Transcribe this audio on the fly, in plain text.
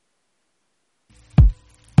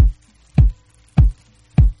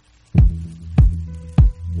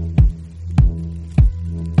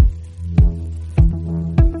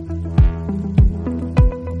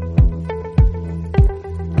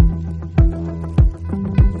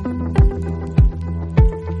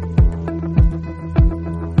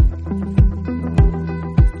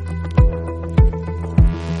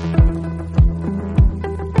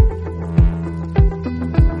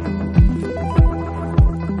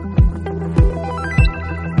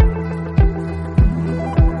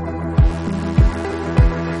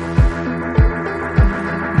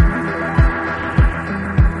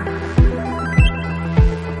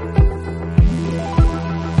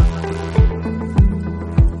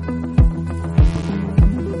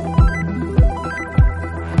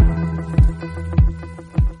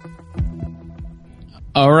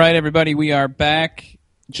right, everybody, we are back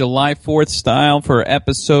July 4th style for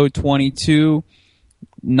episode 22,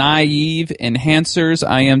 Naive Enhancers.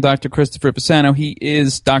 I am Dr. Christopher Pisano. He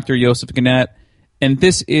is Dr. Joseph Gannett, and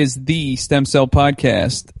this is the Stem Cell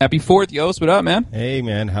Podcast. Happy 4th, Yos. What up, man? Hey,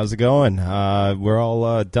 man. How's it going? We're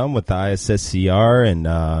all done with the ISSCR, and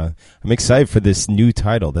I'm excited for this new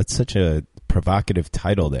title. That's such a provocative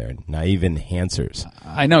title there, Naive Enhancers.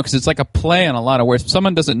 I know, because it's like a play on a lot of words. If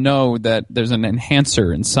someone doesn't know that there's an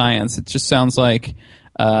enhancer in science, it just sounds like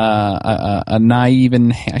a naive,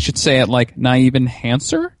 I should say it like naive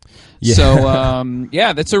enhancer. Yeah. So,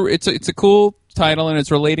 yeah, it's a cool title, and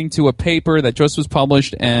it's relating to a paper that just was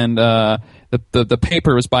published, and the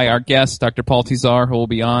paper is by our guest, Dr. Paul Tesar, who will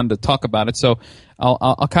be on to talk about it. So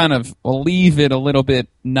I'll leave it a little bit,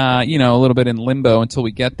 a little bit in limbo until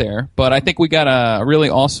we get there. But I think we got a really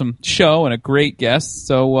awesome show and a great guest.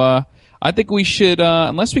 So I think we should,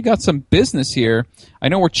 unless we got some business here, I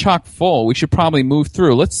know we're chock full. We should probably move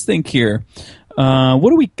through. Let's think here.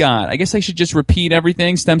 What do we got? I guess I should just repeat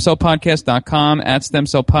everything. StemCellPodcast.com, at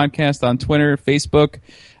StemCellPodcast on Twitter, Facebook,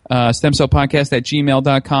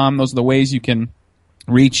 StemCellPodcast@gmail.com. Those are the ways you can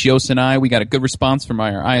reach Yos and I. We got a good response from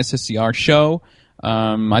our ISSCR show.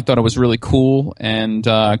 I thought it was really cool and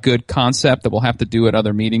good concept that we'll have to do at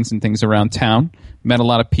other meetings and things around town. Met a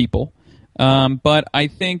lot of people. But I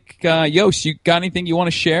think, Yos, you got anything you want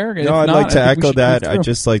to share? No, I'd like to echo that. I'd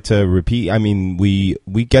just like to repeat. I mean, we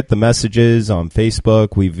get the messages on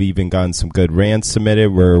Facebook. We've even gotten some good rants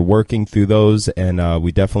submitted. We're working through those, and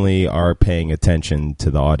we definitely are paying attention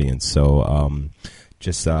to the audience. So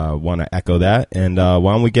just want to echo that. And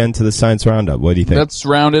why don't we get into the Science Roundup? What do you think? Let's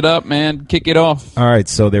round it up, man. Kick it off. All right.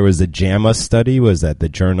 So there was a JAMA study. Was that the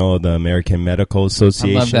Journal of the American Medical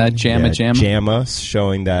Association? I love that. JAMA.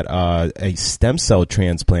 Showing that a stem cell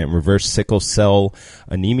transplant reversed sickle cell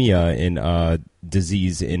anemia in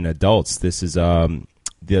disease in adults. This is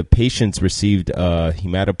the patients received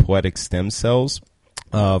hematopoietic stem cells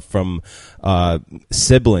from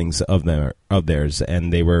siblings of theirs,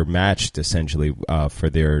 and they were matched essentially for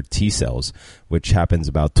their T cells, which happens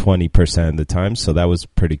about 20% of the time. So that was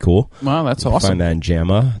pretty cool. Wow, that's awesome. Find that in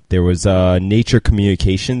JAMA. There was a Nature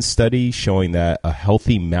Communications study showing that a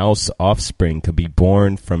healthy mouse offspring could be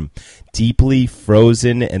born from deeply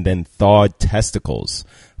frozen and then thawed testicles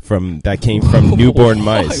that came from newborn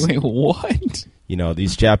mice. Wait, what? You know,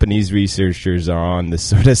 these Japanese researchers are on this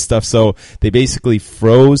sort of stuff. So they basically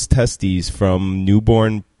froze testes from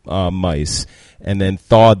newborn mice and then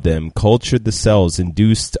thawed them, cultured the cells,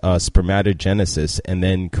 induced spermatogenesis, and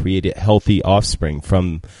then created healthy offspring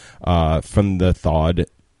from the thawed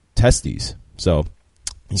testes. So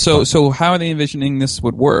how are they envisioning this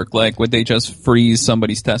would work? Like, would they just freeze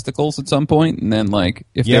somebody's testicles at some point, and then, like,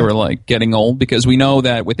 if they were, like, getting old? Because we know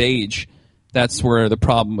that with age, that's where the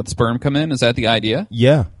problem with sperm come in. Is that the idea?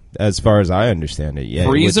 Yeah, as far as I understand it. Yeah,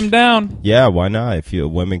 freeze them down. Yeah, why not? If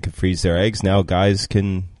women can freeze their eggs, now guys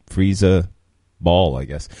can freeze a ball, I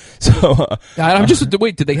guess. So I'm just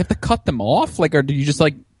wait. Did they have to cut them off? Like, or do you just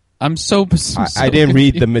like? I'm so I didn't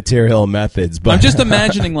read the material methods, but I'm just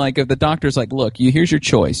imagining, like, if the doctor's like, look, here's your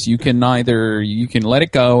choice. You can let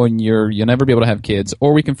it go and you'll never be able to have kids,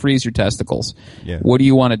 or we can freeze your testicles. Yeah. What do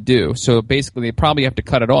you want to do? So basically they probably have to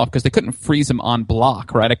cut it off because they couldn't freeze them on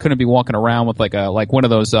block, right? I couldn't be walking around with like one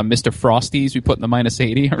of those Mr. Frosties we put in the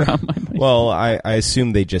 -80 around my face. Well, I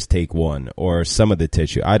assume they just take one or some of the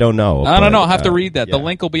tissue. I don't know. I don't know. I'll have to read that. Yeah. The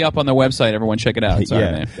link will be up on their website. Everyone check it out. Sorry,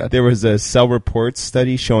 man. There was a Cell Reports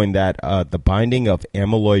study showing that the binding of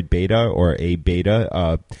amyloid beta or A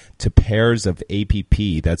beta to pairs of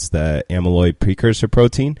APP, that's the amyloid precursor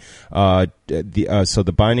protein. So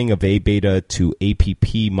the binding of A beta to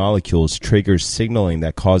APP molecules triggers signaling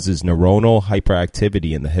that causes neuronal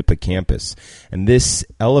hyperactivity in the hippocampus, and this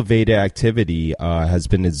elevated activity has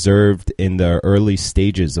been observed in the early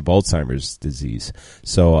stages of Alzheimer's disease.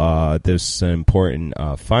 So there's an important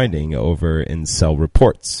finding over in Cell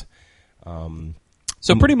Reports.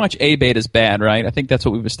 So pretty much A beta is bad, right? I think that's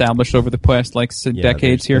what we've established over the past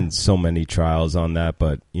decades here. There's been so many trials on that,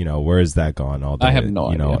 but where has that gone? All the, I have no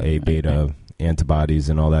idea. A beta antibodies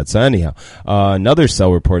and all that. So anyhow, another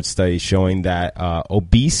Cell Report study showing that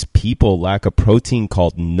obese people lack a protein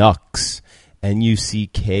called NUX,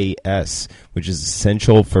 NUCKS, which is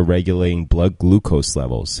essential for regulating blood glucose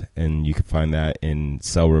levels. And you can find that in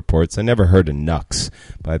Cell Reports. I never heard of NUX,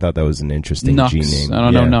 but I thought that was an interesting gene name. I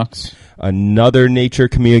don't know NUX. Another Nature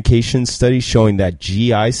Communications study showing that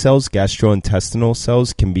GI cells, gastrointestinal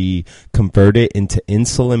cells, can be converted into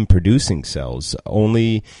insulin-producing cells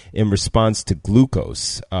only in response to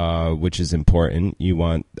glucose, which is important. You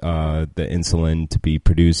want the insulin to be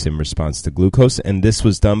produced in response to glucose, and this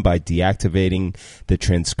was done by deactivating the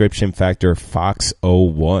transcription factor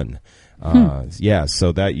FOXO1. Yeah,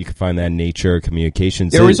 so that you can find that in Nature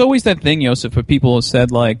Communications. There was always that thing, Joseph, where people have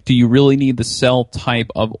said, like, do you really need the cell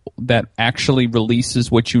type of that actually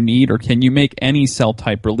releases what you need, or can you make any cell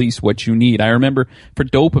type release what you need? I remember for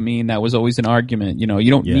dopamine, that was always an argument. You know,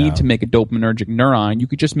 you don't need to make a dopaminergic neuron. You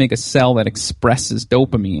could just make a cell that expresses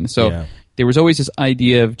dopamine. So there was always this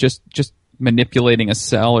idea of just manipulating a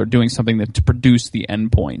cell or doing something to produce the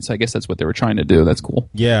endpoints. I guess that's what they were trying to do. That's cool.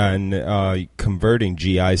 Yeah, and converting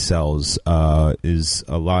GI cells is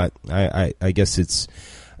a lot. I guess it's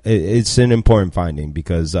an important finding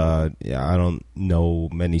because I don't know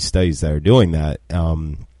many studies that are doing that.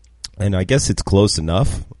 And I guess it's close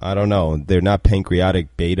enough. I don't know. They're not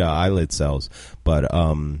pancreatic beta islet cells, but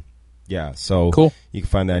yeah, so cool. You can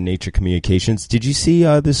find that in Nature Communications. Did you see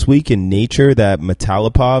this week in Nature that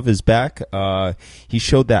Metalipov is back? He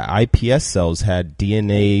showed that iPS cells had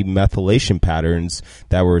DNA methylation patterns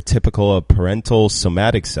that were typical of parental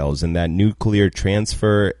somatic cells, and that nuclear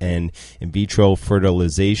transfer and in vitro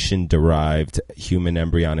fertilization-derived human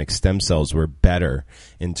embryonic stem cells were better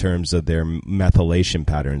in terms of their methylation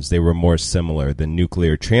patterns. They were more similar than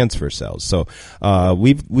nuclear transfer cells. So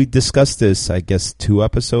we discussed this, I guess, 2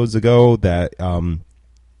 episodes ago, that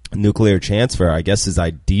nuclear transfer, I guess, is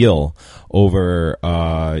ideal over,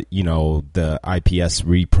 the iPS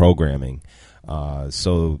reprogramming.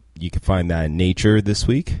 So you can find that in Nature this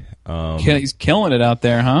week. He's killing it out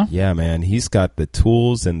there, huh? Yeah, man. He's got the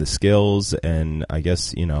tools and the skills and, I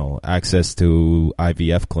guess, access to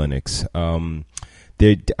IVF clinics.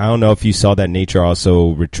 I don't know if you saw that Nature also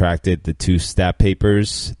retracted the 2 stat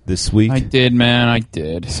papers this week. I did, man. I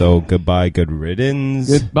did. So goodbye, good riddance.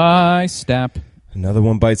 Goodbye, Stap. Another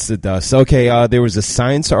one bites the dust. Okay, there was a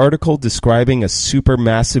Science article describing a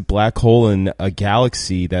supermassive black hole in a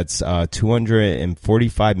galaxy that's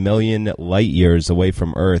 245 million light years away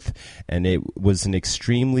from Earth, and it was an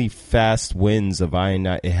extremely fast winds of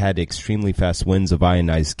it had extremely fast winds of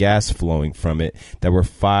ionized gas flowing from it that were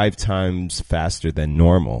 5 times faster than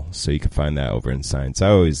normal. So you can find that over in Science. I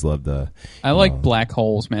always love I like black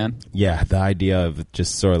holes, man. Yeah, the idea of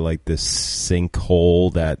just sort of like this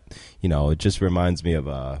sinkhole that, it just reminds me of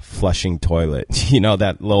a flushing toilet.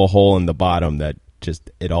 That little hole in the bottom that just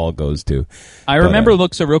it all goes to. I remember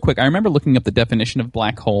looking up the definition of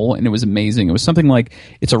black hole, and it was amazing. It was something like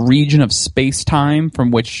it's a region of space-time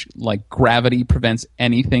from which like gravity prevents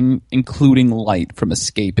anything, including light, from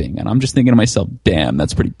escaping. And I'm just thinking to myself, damn,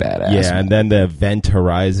 that's pretty badass. Yeah, and then the event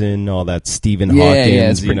horizon, all that Stephen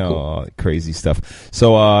Hawking's, cool. Crazy stuff.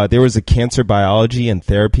 So there was a cancer biology and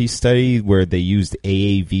therapy study where they used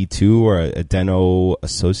AAV2 or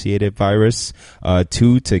adeno-associated virus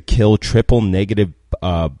 2 to kill triple negative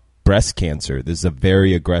breast cancer. This is a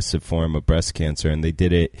very aggressive form of breast cancer, and they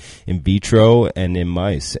did it in vitro and in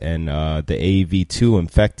mice. And the AAV2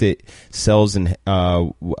 infected cells,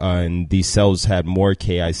 and these cells had more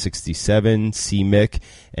Ki67, c-Myc,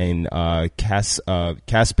 and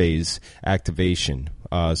caspase activation.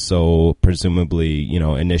 So presumably,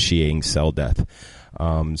 initiating cell death.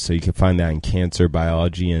 So you can find that in Cancer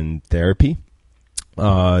Biology and Therapy.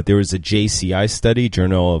 There was a JCI study,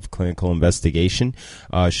 Journal of Clinical Investigation,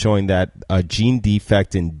 showing that a gene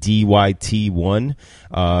defect in DYT1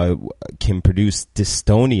 can produce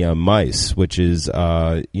dystonia in mice, which is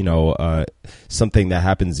something that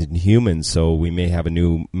happens in humans. So we may have a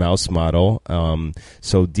new mouse model.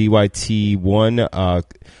 So DYT1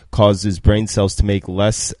 causes brain cells to make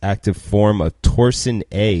less active form of torsin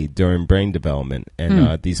A during brain development,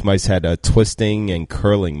 and these mice had twisting and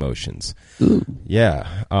curling motions. Ooh.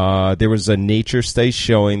 Yeah, there was a Nature study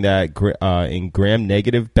showing that in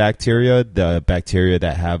gram-negative bacteria, the bacteria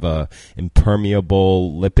that have a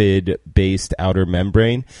impermeable lipid-based outer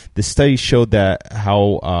membrane, the study showed that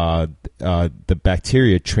how the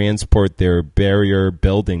bacteria transport their barrier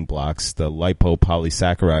building blocks, the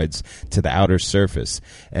lipopolysaccharides, to the outer surface.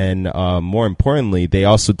 And more importantly, they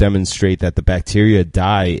also demonstrate that the bacteria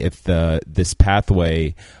die if this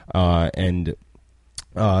pathway that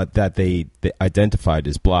they identified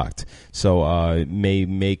is blocked. So may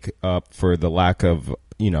make up for the lack of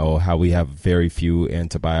how we have very few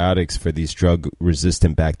antibiotics for these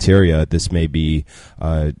drug-resistant bacteria, this may be,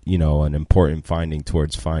 an important finding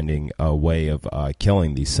towards finding a way of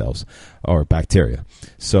killing these cells or bacteria.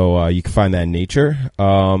 So you can find that in Nature.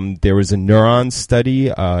 There was a neuron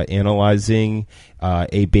study analyzing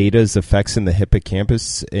A-beta's effects in the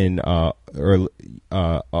hippocampus in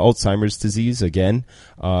Alzheimer's disease. Again,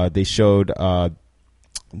 they showed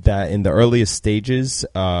that in the earliest stages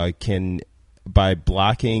by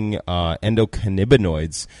blocking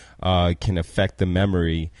endocannabinoids can affect the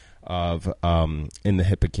memory of in the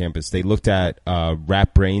hippocampus. They looked at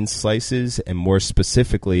rat brain slices and more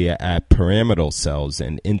specifically at pyramidal cells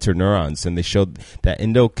and interneurons, and they showed that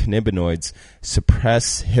endocannabinoids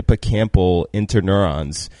suppress hippocampal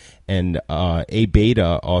interneurons, and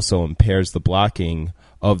A-beta also impairs the blocking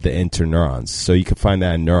of the interneurons. So you can find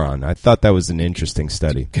that in Neuron. I thought that was an interesting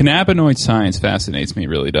study. Cannabinoid science fascinates me, it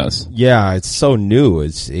really does. Yeah, it's so new.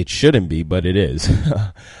 It shouldn't be, but it is.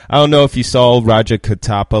 I don't know if you saw Raja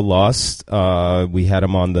Katapa lost. We had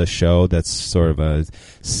him on the show. That's sort of a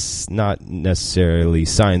not necessarily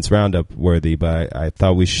science roundup worthy, but I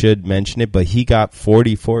thought we should mention it. But he got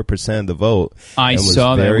 44% of the vote. I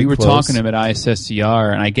saw that. We were talking to him at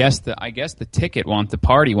ISSCR, and I guess the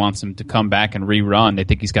party wants him to come back and rerun. They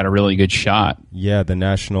think he's got a really good shot. Yeah, the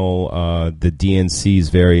the DNC is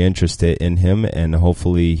very interested in him, and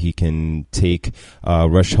hopefully he can take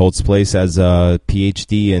Rush Holt's place as a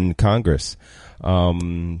PhD in Congress.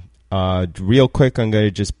 Real quick, I'm going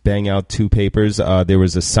to just bang out two papers. There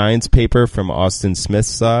was a science paper from Austin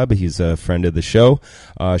Smith's lab. He's a friend of the show,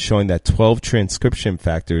 showing that 12 transcription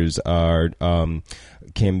factors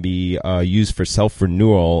can be used for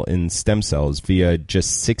self-renewal in stem cells via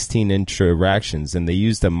just 16 interactions. And they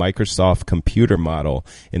used a Microsoft computer model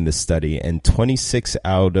in the study, and 26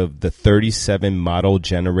 out of the 37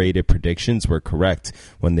 model-generated predictions were correct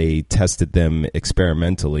when they tested them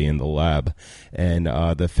experimentally in the lab. And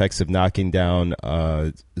the effects of knocking down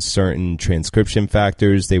certain transcription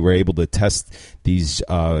factors, they were able to test these,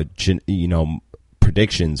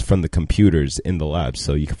 predictions from the computers in the lab.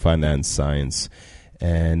 So you can find that in Science.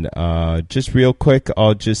 And just real quick,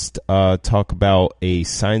 I'll just talk about a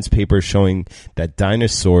science paper showing that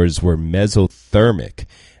dinosaurs were mesothermic.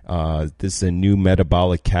 This is a new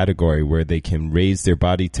metabolic category where they can raise their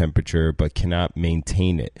body temperature but cannot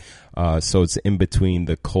maintain it. So it's in between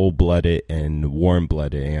the cold-blooded and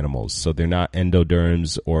warm-blooded animals. So they're not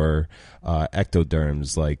endoderms or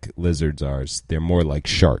ectoderms like lizards are. They're more like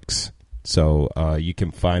sharks. So you can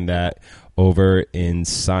find that over in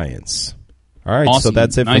Science. All right, awesome. So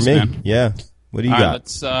that's it nice, for me. Man. Yeah. What do you got?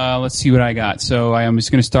 Let's see what I got. So I'm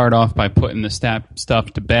just going to start off by putting the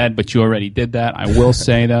stuff to bed, but you already did that. I will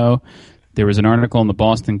say, though, there was an article in the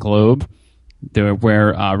Boston Globe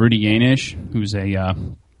where Rudy Yanish, who's a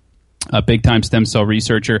big-time stem cell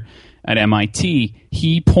researcher at MIT,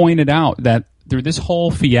 he pointed out that through this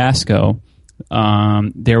whole fiasco,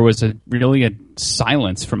 there was really a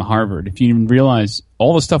silence from Harvard. If you realize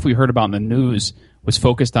all the stuff we heard about in the news was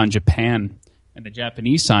focused on Japan and the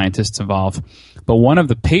Japanese scientists involved. But one of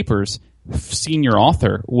the papers, senior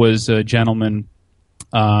author, was a gentleman,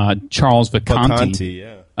 Charles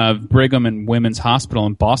Vacanti, of Brigham and Women's Hospital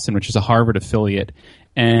in Boston, which is a Harvard affiliate.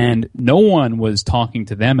 And no one was talking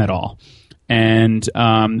to them at all. And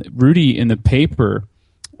Rudy, in the paper,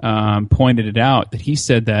 pointed it out, that he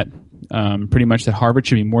said that pretty much that Harvard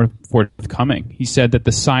should be more forthcoming. He said that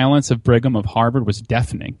the silence of Brigham of Harvard was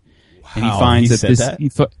deafening. And he finds that this.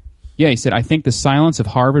 He said, I think the silence of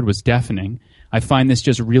Harvard was deafening. I find this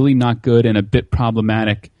just really not good and a bit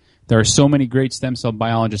problematic. There are so many great stem cell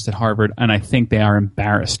biologists at Harvard, and I think they are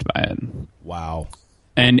embarrassed by it. Wow.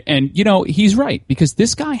 And he's right, because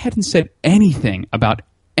this guy hadn't said anything about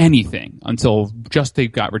anything until just they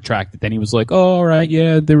got retracted. Then he was like, oh, all right,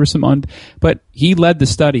 yeah, there were some but he led the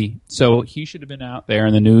study, so he should have been out there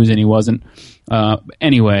in the news, and he wasn't.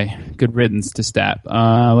 Anyway, good riddance to STAP.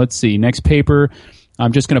 Let's see, next paper.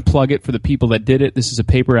 I'm just going to plug it for the people that did it. This is a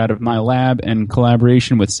paper out of my lab in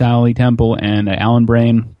collaboration with Sally Temple and Alan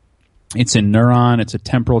Brain. It's in Neuron. It's a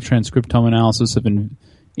temporal transcriptome analysis of in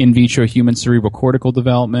vitro human cerebral cortical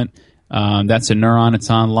development. That's a Neuron. It's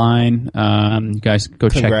online. You guys go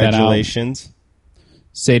check that out. Congratulations.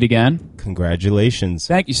 Say it again. Congratulations.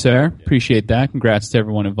 Thank you, sir. Appreciate that. Congrats to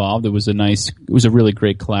everyone involved. It was a really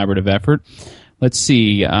great collaborative effort. Let's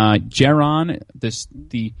see. Geron,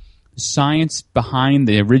 the science behind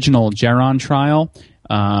the original Geron trial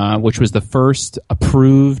which was the first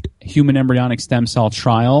approved human embryonic stem cell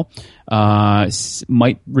trial,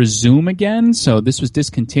 might resume again. So this was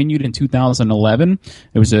discontinued in 2011.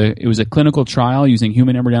 It was a clinical trial using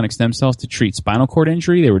human embryonic stem cells to treat spinal cord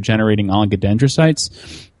injury. They were generating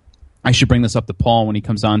oligodendrocytes. I should bring this up to Paul when he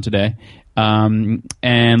comes on today.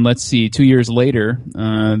 And let's see, 2 years later,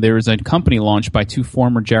 there was a company launched by two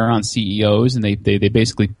former Geron CEOs, and they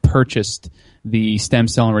basically purchased the stem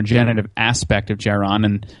cell and regenerative aspect of Geron,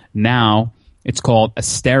 and now it's called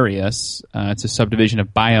Asterias. It's a subdivision of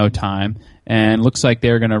Biotime, and looks like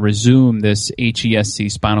they're going to resume this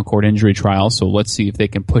HESC spinal cord injury trial, so let's see if they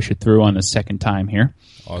can push it through on the second time here.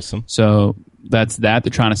 Awesome. So that's that.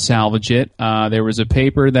 They're trying to salvage it. There was a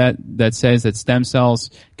paper that says that stem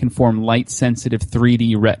cells can form light-sensitive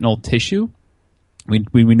 3D retinal tissue.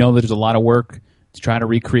 We know that there's a lot of work to try to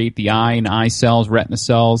recreate the eye and eye cells, retina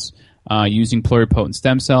cells, using pluripotent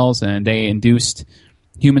stem cells, and they induced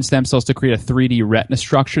human stem cells to create a 3D retina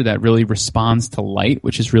structure that really responds to light,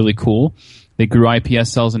 which is really cool. They grew iPS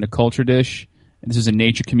cells in a culture dish. This is in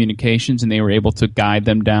Nature Communications, and they were able to guide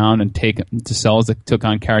them down and take to cells that took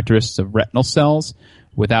on characteristics of retinal cells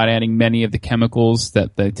without adding many of the chemicals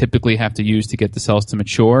that they typically have to use to get the cells to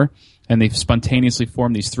mature. And they've spontaneously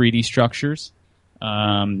formed these 3D structures,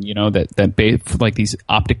 like these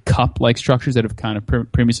optic cup-like structures that have kind of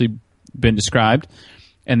previously been described.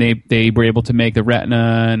 And they were able to make the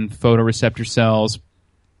retina and photoreceptor cells.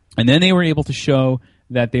 And then they were able to show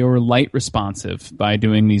that they were light responsive by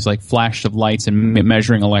doing these like flashes of lights and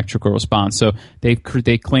measuring electrical response. So they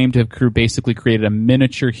claim to have basically created a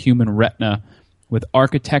miniature human retina with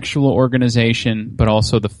architectural organization, but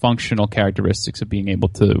also the functional characteristics of being able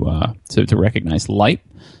to recognize light.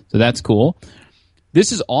 So that's cool.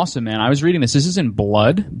 This is awesome, man. I was reading this. This is in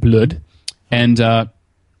Blood, and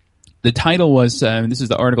the title was, this is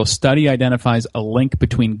the article, Study Identifies a Link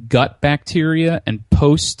Between Gut Bacteria and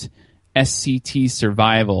Post-SCT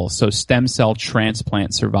Survival, so stem cell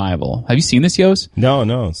transplant survival. Have you seen this, Yos? No.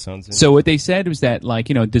 Sounds interesting. So what they said was that,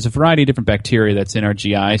 there's a variety of different bacteria that's in our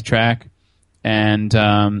GI tract, and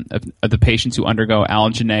of the patients who undergo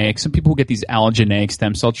allogeneic, some people who get these allogeneic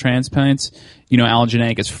stem cell transplants,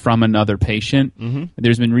 allogeneic is from another patient. Mm-hmm.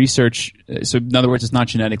 There's been research, so in other words, it's not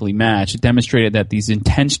genetically matched. It demonstrated that these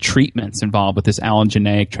intense treatments involved with this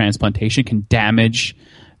allogeneic transplantation can damage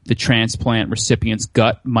the transplant recipient's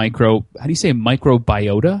gut microbiota?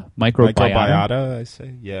 Microbiota, I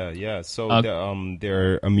say. Yeah. So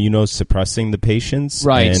they're immunosuppressing the patients.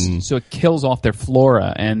 Right. And so it kills off their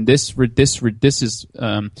flora, and this is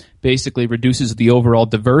basically reduces the overall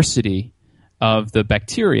diversity of the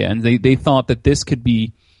bacteria. And they thought that this could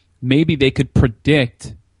be, maybe they could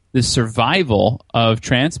predict the survival of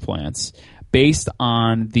transplants based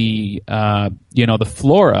on the the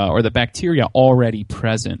flora or the bacteria already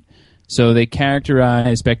present. So they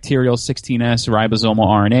characterized bacterial 16S ribosomal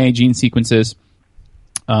RNA gene sequences.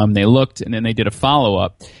 They looked, and then they did a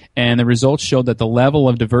follow-up, and the results showed that the level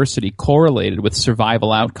of diversity correlated with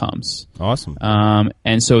survival outcomes. Awesome.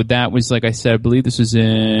 And so that was, like I said, I believe this was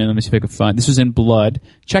in, let me see if I can find, this was in Blood.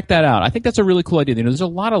 Check that out. I think that's a really cool idea. There's a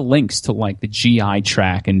lot of links to the GI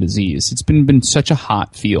tract and disease. It's been such a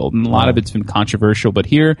hot field, and a lot of it's been controversial, but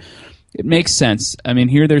here it makes sense. I mean,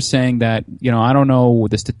 here they're saying that, I don't know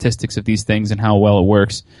the statistics of these things and how well it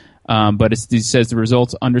works, but it says the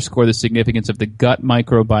results underscore the significance of the gut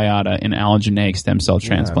microbiota in allogeneic stem cell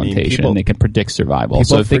transplantation, and they can predict survival.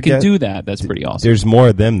 So if they can do that, that's pretty awesome. There's more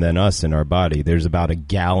of them than us in our body. There's about a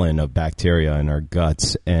gallon of bacteria in our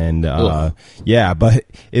guts, and but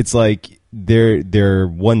it's like they're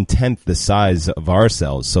 1/10 the size of our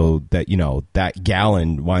cells, so that that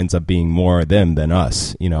gallon winds up being more of them than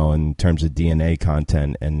us, in terms of DNA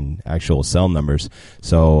content and actual cell numbers.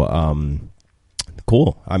 So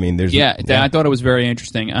cool. I mean, I thought it was very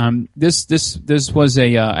interesting. This was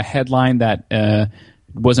a headline that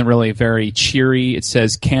wasn't really very cheery. It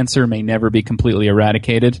says cancer may never be completely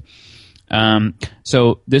eradicated.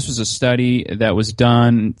 So this was a study that was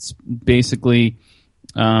done. It's basically,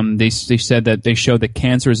 they said that they showed that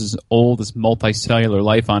cancer is as old as multicellular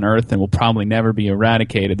life on Earth and will probably never be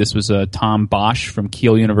eradicated. This was Tom Bosch from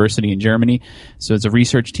Kiel University in Germany. So it's a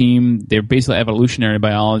research team. They're basically evolutionary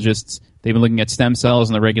biologists. They've been looking at stem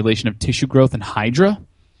cells and the regulation of tissue growth in hydra.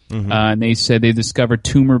 Mm-hmm. And they said they discovered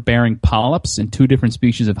tumor-bearing polyps in 2 different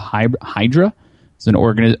species of hydra. It's an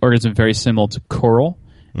organism very similar to coral.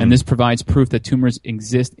 Mm-hmm. And this provides proof that tumors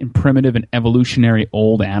exist in primitive and evolutionary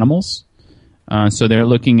old animals. So they're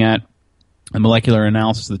looking at a molecular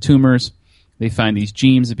analysis of the tumors. They find these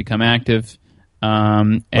genes that become active.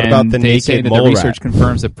 And they say that the research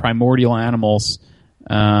confirms that primordial animals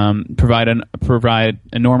provide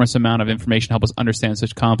enormous amount of information to help us understand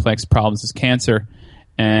such complex problems as cancer.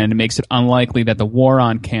 And it makes it unlikely that the war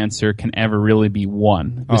on cancer can ever really be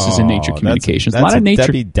won. This is in Nature Communications. That's a lot of Nature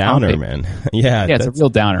Debbie Downer, man. Yeah, it's a real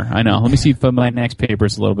downer. I know. Let me see if my next paper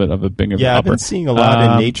is a little bit of a bigger. Yeah, upper. I've been seeing a lot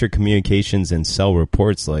in Nature Communications and Cell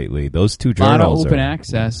Reports lately. Those two journals a lot of open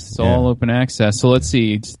access. It's all open access. So let's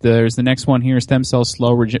see. There's the next one here: stem cell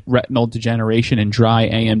slow retinal degeneration in dry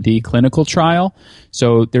AMD clinical trial.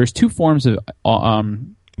 So there's two forms of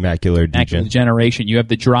macular degeneration. You have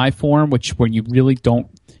the dry form, which when you really don't,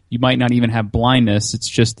 you might not even have blindness. It's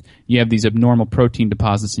just you have these abnormal protein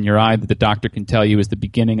deposits in your eye that the doctor can tell you is the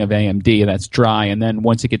beginning of AMD. That's dry. And then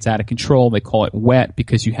once it gets out of control, they call it wet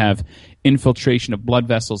because you have infiltration of blood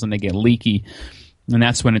vessels and they get leaky. And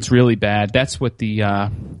that's when it's really bad. That's what the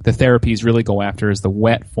therapies really go after, is the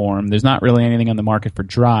wet form. There's not really anything on the market for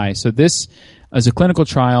dry. So this is a clinical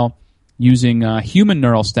trial using human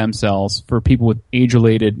neural stem cells for people with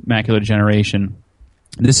age-related macular degeneration.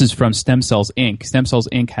 This is from Stem Cells Inc. Stem Cells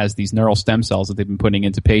Inc. has these neural stem cells that they've been putting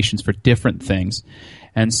into patients for different things.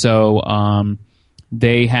 And so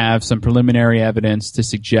they have some preliminary evidence to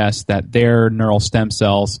suggest that their neural stem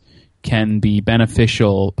cells can be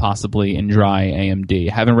beneficial possibly in dry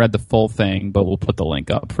AMD. I haven't read the full thing, but we'll put the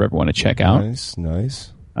link up for everyone to check out.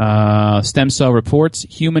 Nice. Stem cell reports: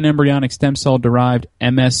 human embryonic stem cell derived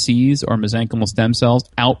MSCs or mesenchymal stem cells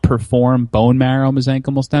outperform bone marrow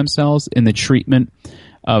mesenchymal stem cells in the treatment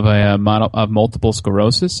of of multiple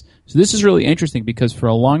sclerosis. So this is really interesting because for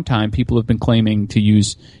a long time people have been claiming to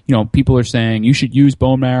use, people are saying you should use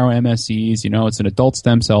bone marrow MSCs, it's an adult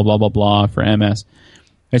stem cell, blah blah blah, for MS.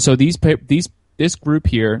 And so this group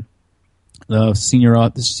here, the senior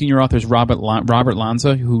author is Robert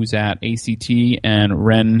Lanza, who's at ACT, and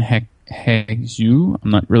Ren Hexu. I'm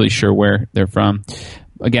not really sure where they're from.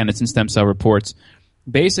 Again, it's in Stem Cell Reports.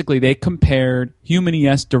 Basically, they compared human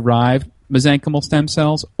ES-derived mesenchymal stem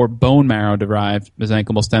cells or bone marrow-derived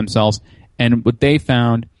mesenchymal stem cells, and what they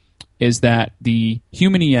found is that the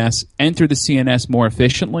human ES enter the CNS more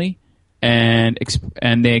efficiently, and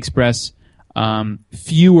they express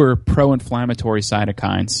fewer pro-inflammatory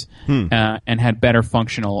cytokines and had better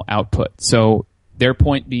functional output. So their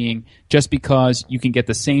point being, just because you can get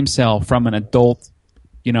the same cell from an adult,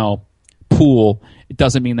 pool, it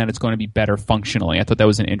doesn't mean that it's going to be better functionally. I thought that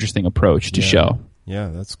was an interesting approach to show. Yeah,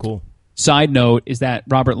 that's cool. Side note is that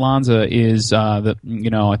Robert Lanza is I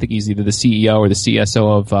think he's either the CEO or the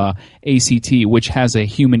CSO of ACT, which has a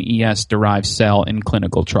human ES-derived cell in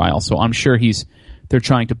clinical trials. So I'm sure they're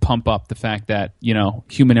trying to pump up the fact that,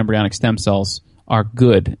 human embryonic stem cells are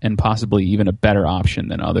good and possibly even a better option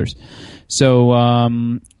than others. So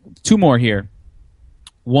two more here.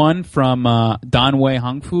 One from Danwei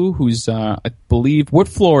Hongfu, who's, I believe, what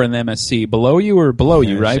floor in the MSc? Below you or below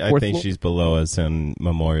you, right? I think she's below us in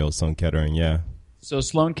Memorial Sloan Kettering, yeah. So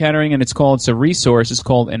Sloan Kettering, and it's a resource. It's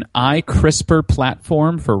called an iCRISPR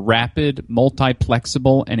platform for rapid,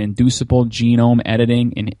 multiplexable, and inducible genome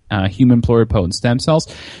editing in human pluripotent stem cells.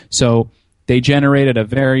 So they generated a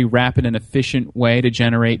very rapid and efficient way to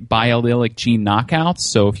generate biallelic gene knockouts.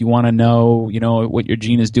 So if you want to know, what your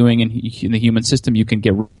gene is doing in the human system, you can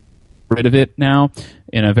get rid of it now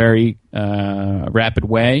in a very rapid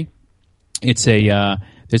way.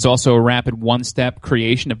 There's also a rapid one-step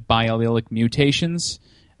creation of biallelic mutations,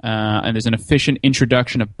 and there's an efficient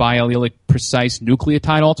introduction of biallelic precise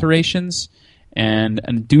nucleotide alterations, and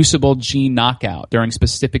inducible gene knockout during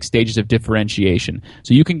specific stages of differentiation.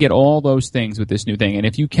 So you can get all those things with this new thing. And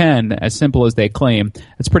if you can, as simple as they claim,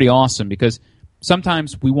 it's pretty awesome, because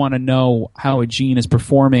sometimes we want to know how a gene is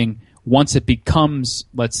performing once it becomes,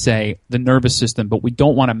 let's say, the nervous system, but we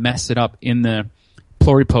don't want to mess it up in the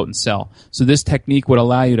pluripotent cell. So this technique would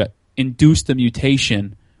allow you to induce the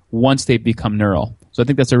mutation once they become neural. So I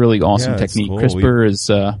think that's a really awesome technique. Cool. CRISPR is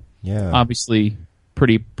obviously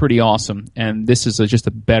pretty awesome, and this is just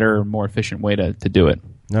a better, more efficient way to do it.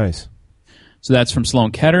 Nice. So that's from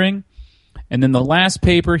Sloan Kettering. And then the last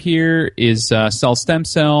paper here is Cell Stem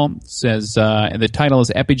Cell. It says, and the title is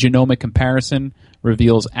Epigenomic Comparison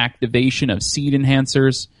Reveals Activation of Seed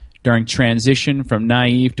Enhancers During Transition from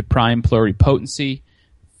Naive to Prime Pluripotency.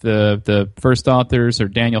 The first authors are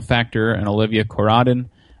Daniel Factor and Olivia Corradin.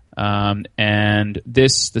 And the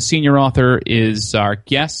senior author is our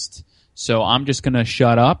guest. So I'm just going to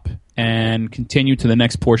shut up and continue to the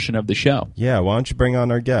next portion of the show. Yeah, why don't you bring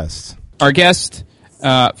on our guest? Our guest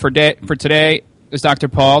for today is Dr.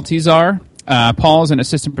 Paul Tesar. Paul is an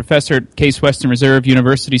assistant professor at Case Western Reserve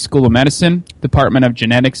University School of Medicine, Department of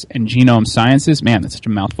Genetics and Genome Sciences. Man, that's such a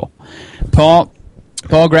mouthful. Paul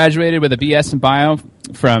graduated with a BS in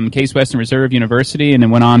from Case Western Reserve University and then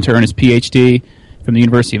went on to earn his PhD from the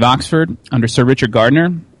University of Oxford under Sir Richard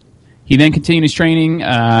Gardner. He then continued his training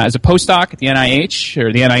as a postdoc at the NIH,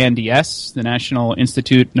 or the NINDS, the National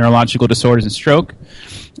Institute of Neurological Disorders and Stroke,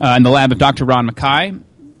 in the lab of Dr. Ron Mackay.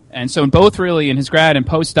 And so in both, really, in his grad and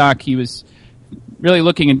postdoc, he was really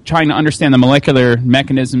looking and trying to understand the molecular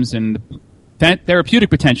mechanisms and the therapeutic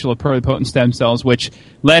potential of pluripotent stem cells, which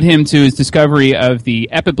led him to his discovery of the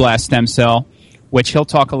epiblast stem cell, which he'll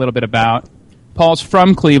talk a little bit about. Paul's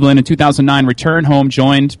from Cleveland. In 2009, returned home,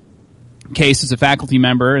 joined Case as a faculty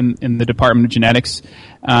member in the Department of Genetics,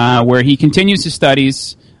 where he continues his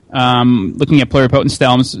studies looking at pluripotent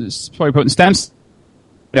stems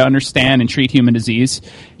to understand and treat human disease.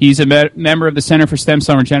 He's a member of the Center for Stem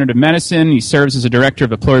Cell Regenerative Medicine. He serves as a director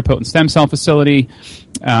of a pluripotent stem cell facility.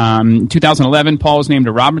 In 2011, Paul was named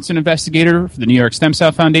a Robinson Investigator for the New York Stem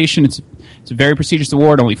Cell Foundation. It's a very prestigious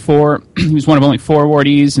award. He was one of only 4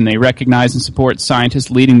 awardees, and they recognize and support scientists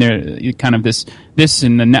leading their kind of this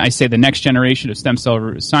and I say the next generation of stem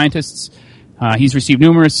cell scientists. He's received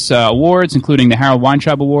numerous awards, including the Harold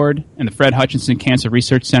Weintraub Award and the Fred Hutchinson Cancer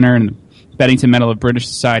Research Center and the Bennington Medal of British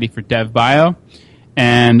Society for Dev Bio.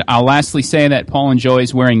 And I'll lastly say that Paul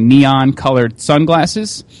enjoys wearing neon-colored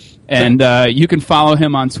sunglasses. And you can follow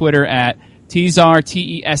him on Twitter at Tesar,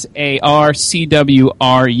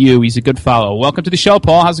 TESARCWRU. He's a good follow. Welcome to the show,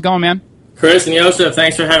 Paul. How's it going, man? Chris and Joseph,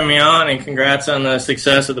 thanks for having me on, and congrats on the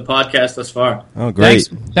success of the podcast thus far. Oh, great.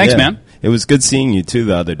 Thanks, man. It was good seeing you, too,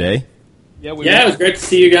 the other day. Yeah, it was great to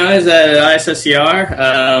see you guys at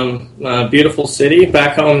ISSCR. Beautiful city.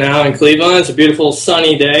 Back home now in Cleveland. It's a beautiful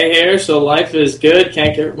sunny day here, so life is good.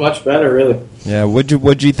 Can't get much better, really. Yeah,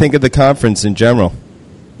 what'd you think of the conference in general?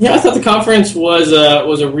 Yeah, I thought the conference was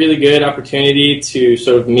a really good opportunity to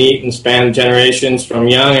sort of meet and span generations from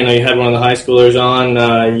young. I know you had one of the high schoolers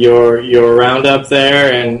on your roundup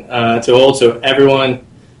there, and to old. So everyone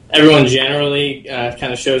generally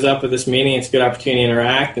kind of shows up at this meeting. It's a good opportunity to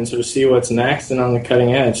interact and sort of see what's next and on the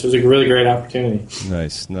cutting edge. So it was a really great opportunity.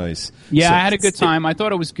 Nice. Yeah, so, I had a good time. I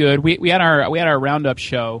thought it was good. We had our roundup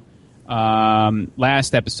show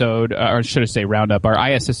last episode, or should I say roundup? Our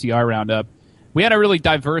ISSCR roundup. We had a really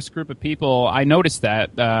diverse group of people. I noticed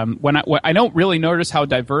that I don't really notice how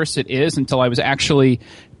diverse it is until I was actually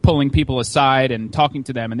pulling people aside and talking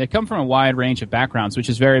to them, and they come from a wide range of backgrounds, which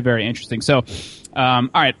is very, very interesting. So, all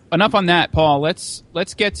right, enough on that, Paul. Let's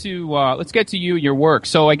get to your work.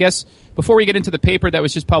 So, I guess before we get into the paper that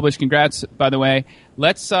was just published, congrats, by the way.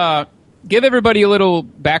 Let's give everybody a little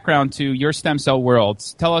background to your stem cell world.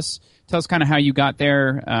 Tell us kind of how you got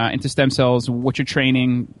there into stem cells, what your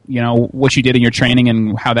training, what you did in your training,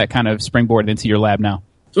 and how that kind of springboarded into your lab now.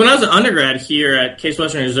 So when I was an undergrad here at Case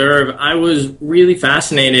Western Reserve, I was really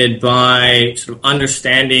fascinated by sort of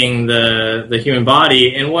understanding the human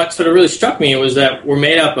body. And what sort of really struck me was that we're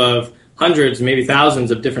made up of hundreds, maybe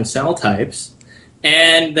thousands of different cell types,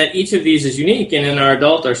 and that each of these is unique. And in our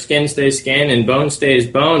adult, our skin stays skin and bone stays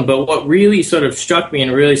bone. But what really sort of struck me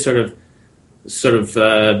and really sort of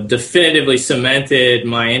definitively cemented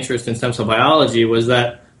my interest in stem cell biology was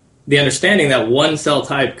that the understanding that one cell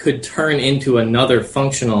type could turn into another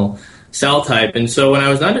functional cell type. And so when I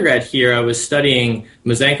was an undergrad here, I was studying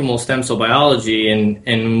mesenchymal stem cell biology, and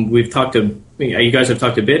you guys have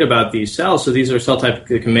talked a bit about these cells. So these are cell types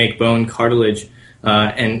that can make bone, cartilage,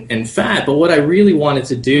 and fat. But what I really wanted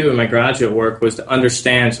to do in my graduate work was to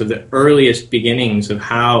understand sort of the earliest beginnings of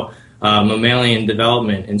how mammalian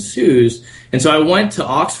development ensues. And so I went to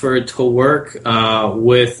Oxford to work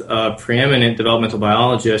with a preeminent developmental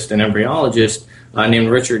biologist and embryologist named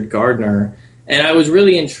Richard Gardner. And I was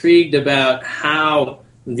really intrigued about how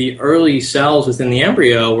the early cells within the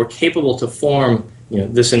embryo were capable to form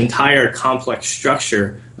this entire complex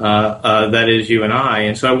structure that is you and I.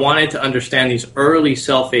 And so I wanted to understand these early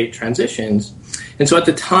cell fate transitions. And so at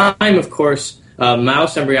the time, of course,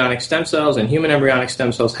 mouse embryonic stem cells and human embryonic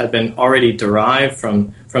stem cells had been already derived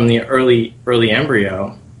from the early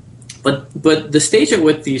embryo. But the stage at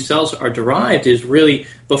which these cells are derived is really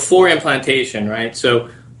before implantation, right? So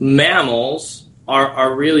mammals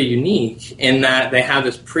are really unique in that they have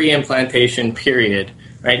this pre-implantation period,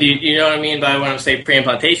 right? You know what I mean by when I say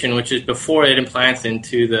pre-implantation, which is before it implants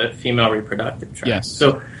into the female reproductive tract. Yes.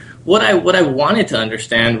 So what I wanted to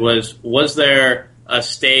understand was there a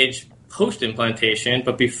stage post-implantation,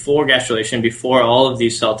 but before gastrulation, before all of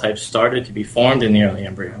these cell types started to be formed in the early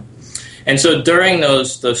embryo. And so during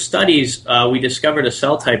those studies, we discovered a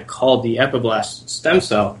cell type called the epiblast stem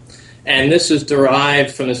cell, and this is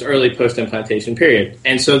derived from this early post-implantation period.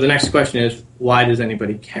 And so the next question is, why does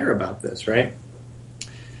anybody care about this, right?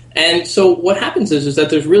 And so what happens is that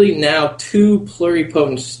there's really now two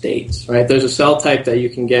pluripotent states, right? There's a cell type that you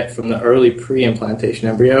can get from the early pre-implantation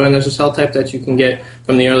embryo, and there's a cell type that you can get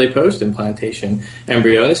from the early post-implantation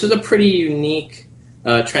embryo. And this is a pretty unique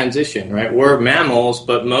transition, right? We're mammals,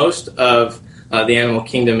 but most of the animal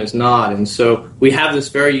kingdom is not. And so we have this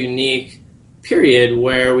very unique period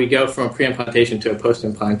where we go from a pre-implantation to a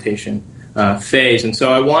post-implantation phase. And so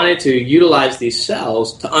I wanted to utilize these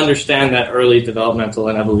cells to understand that early developmental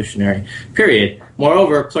and evolutionary period.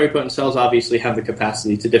 Moreover, pluripotent cells obviously have the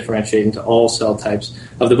capacity to differentiate into all cell types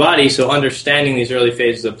of the body. So understanding these early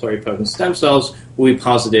phases of pluripotent stem cells, we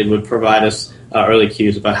posited would provide us early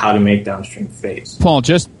cues about how to make downstream phase. Paul,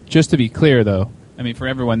 just to be clear, though, I mean, for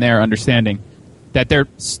everyone there understanding that they're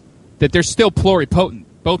still pluripotent.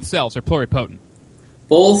 Both cells are pluripotent.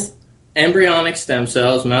 Both embryonic stem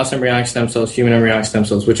cells, mouse embryonic stem cells, human embryonic stem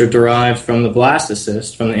cells, which are derived from the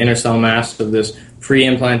blastocyst, from the inner cell mass of this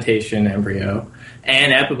pre-implantation embryo,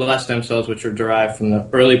 and epiblast stem cells, which are derived from the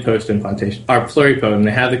early post-implantation, are pluripotent.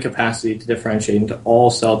 They have the capacity to differentiate into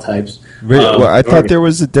all cell types. Well, I thought there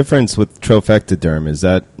was a difference with trophectoderm. Is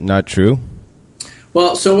that not true?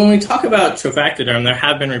 Well, so when we talk about trophectoderm, there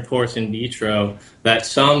have been reports in vitro that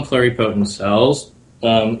some pluripotent cells,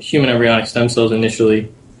 human embryonic stem cells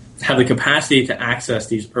initially, have the capacity to access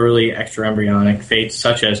these early extraembryonic fates,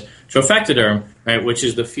 such as trophectoderm, right, which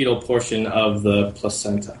is the fetal portion of the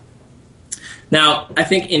placenta. Now, I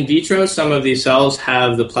think in vitro, some of these cells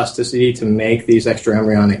have the plasticity to make these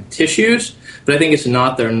extraembryonic tissues, but I think it's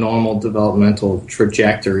not their normal developmental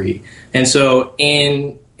trajectory. And so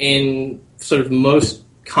in sort of most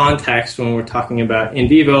contexts, when we're talking about in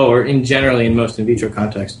vivo or in generally in most in vitro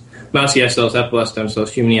contexts, mouse ES cells, epiblast stem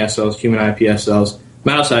cells, human ES cells, human iPS cells,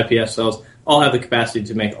 mouse iPS cells all have the capacity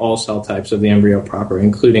to make all cell types of the embryo proper,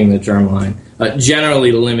 including the germline.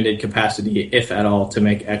 Generally limited capacity, if at all, to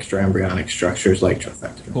make extraembryonic structures like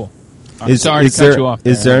trophectoderm. Cool. Sorry to cut you off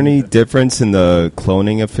there. Is there any difference in the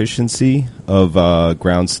cloning efficiency of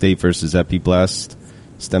ground state versus epiblast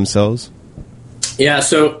stem cells? Yeah,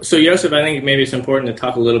 so Joseph, I think maybe it's important to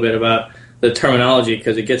talk a little bit about the terminology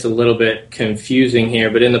because it gets a little bit confusing here.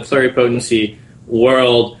 But in the pluripotency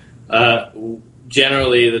world,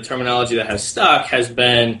 generally the terminology that has stuck has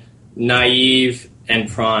been naive and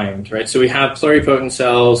primed, right? So we have pluripotent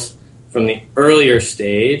cells from the earlier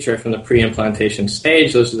stage, right, from the pre-implantation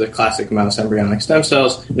stage. Those are the classic mouse embryonic stem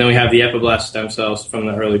cells. And then we have the epiblast stem cells from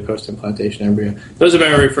the early post-implantation embryo. Those have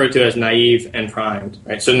been referred to as naive and primed,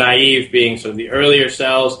 right? So naive being sort of the earlier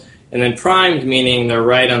cells, and then primed meaning they're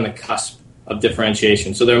right on the cusp of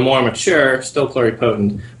differentiation. So they're more mature, still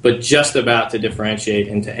pluripotent, but just about to differentiate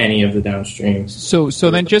into any of the downstreams.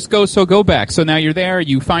 So then go back. So now you're there,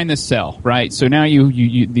 you find this cell, right? So now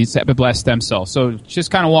you these epiblast stem cells. So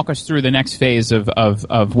just kind of walk us through the next phase of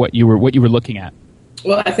what you were looking at.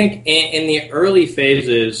 Well, I think in the early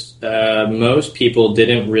phases, most people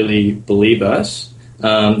didn't really believe us.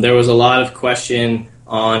 There was a lot of question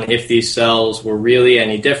on if these cells were really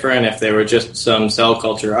any different, if they were just some cell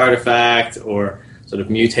culture artifact or sort of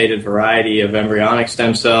mutated variety of embryonic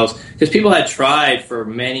stem cells. Because people had tried for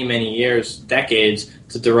many, many years, decades,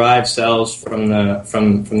 to derive cells from the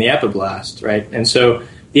epiblast, right? And so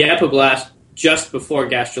the epiblast, just before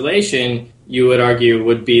gastrulation, you would argue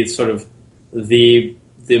would be sort of the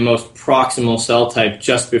most proximal cell type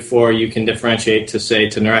just before you can differentiate to, say,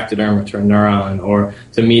 to neurectoderm or to a neuron, or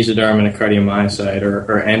to mesoderm and a cardiomyocyte,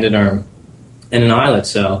 or endoderm and an islet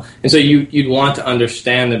cell. And so you'd want to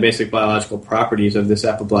understand the basic biological properties of this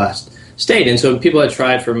epiblast state. And so people had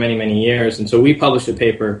tried for many, many years. And so we published a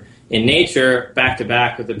paper in Nature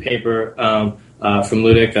back-to-back with a paper from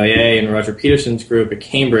Ludovic Gaillet and Roger Peterson's group at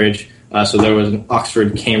Cambridge. So there was an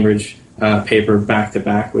Oxford-Cambridge paper back to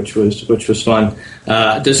back, which was fun,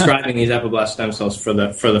 describing these epiblast stem cells for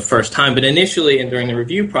the first time. But initially and during the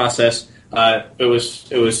review process, it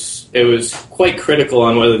was quite critical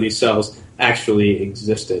on whether these cells actually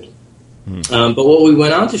existed. But what we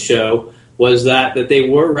went on to show was that they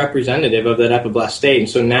were representative of that epiblast state. And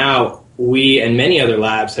so now we and many other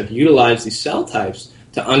labs have utilized these cell types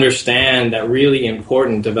to understand that really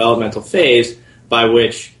important developmental phase by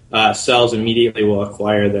which cells immediately will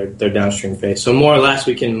acquire their downstream phase. So more or less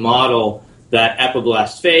we can model that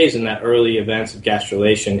epiblast phase and that early events of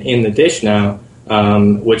gastrulation in the dish now,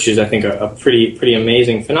 which is, I think, a pretty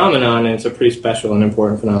amazing phenomenon, and it's a pretty special and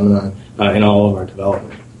important phenomenon in all of our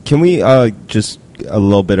development. Can we just a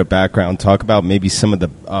little bit of background, talk about maybe some of the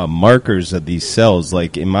markers of these cells?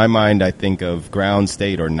 Like in my mind, I think of ground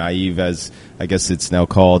state or naive as, I guess it's now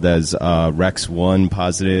called as REX1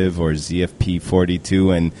 positive or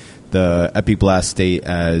ZFP42, and the epiblast state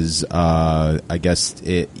as I guess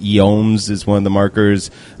EOMs is one of the markers.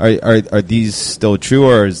 Are these still true,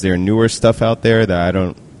 or is there newer stuff out there that I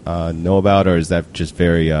don't know about, or is that just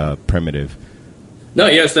very primitive? No,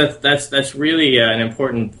 yes, that's really an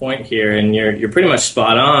important point here, and you're pretty much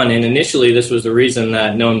spot on. And initially, this was the reason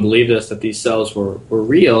that no one believed us that these cells were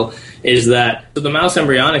real, is that so the mouse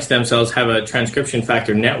embryonic stem cells have a transcription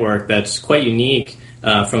factor network that's quite unique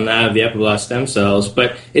from that of the epiblast stem cells,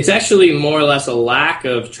 but it's actually more or less a lack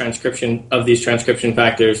of transcription of these transcription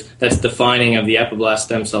factors that's defining of the epiblast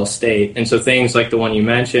stem cell state. And so things like the one you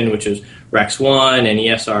mentioned, which is REX1 and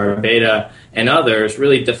ESR beta and others,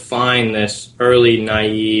 really define this early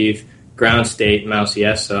naive ground state mouse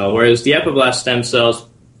ES cell, whereas the epiblast stem cells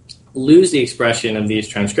lose the expression of these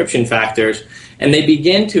transcription factors, and they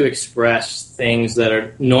begin to express things that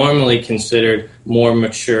are normally considered more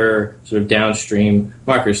mature sort of downstream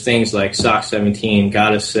markers, things like SOX17,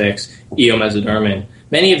 GATA6, eomesodermin.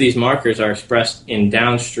 Many of these markers are expressed in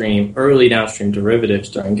early downstream derivatives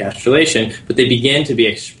during gastrulation, but they begin to be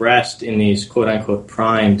expressed in these quote-unquote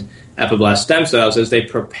primed epiblast stem cells as they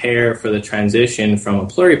prepare for the transition from a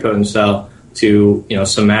pluripotent cell to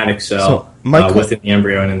somatic cell within the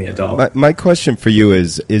embryo and in the adult. My question for you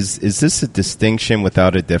is this a distinction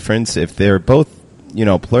without a difference? If they're both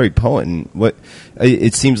pluripotent,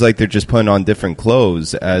 it seems like they're just putting on different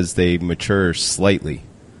clothes as they mature slightly.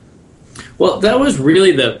 Well, that was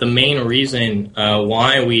really the main reason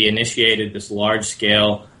why we initiated this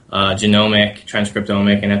large-scale genomic,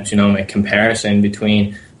 transcriptomic, and epigenomic comparison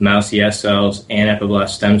between mouse ES cells and epiblast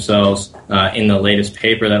stem cells in the latest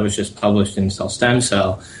paper that was just published in Cell Stem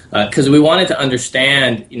Cell, because we wanted to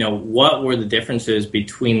understand, what were the differences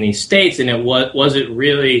between these states, and was it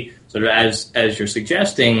really sort of as you're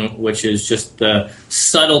suggesting, which is just the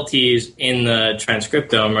subtleties in the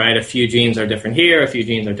transcriptome, right? A few genes are different here, a few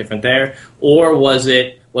genes are different there, or was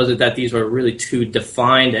it that these were really two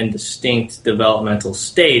defined and distinct developmental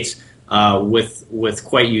states with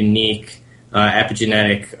quite unique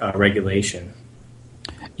epigenetic regulation?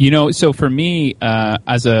 So for me,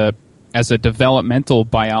 as a developmental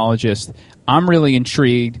biologist, I'm really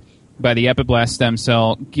intrigued by the epiblast stem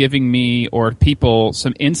cell giving me or people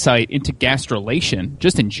some insight into gastrulation,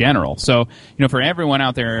 just in general. So, for everyone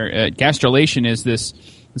out there, gastrulation is this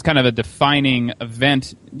it's kind of a defining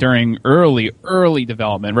event during early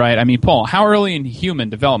development, right? I mean, Paul, how early in human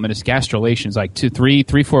development is gastrulation? Is like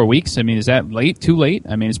 4 weeks? I mean, is that late? Too late?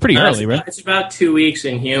 I mean, it's pretty early, right? It's about 2 weeks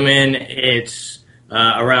in human. It's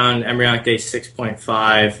around embryonic day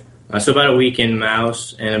 6.5. So about a week in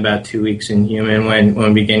mouse and about 2 weeks in human when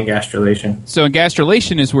we begin gastrulation. So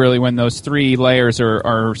gastrulation is really when those three layers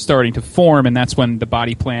are starting to form, and that's when the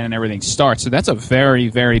body plan and everything starts. So that's a very,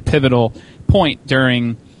 very pivotal point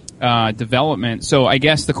during development. So I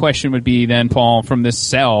guess the question would be then, Paul, from this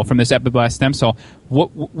epiblast stem cell,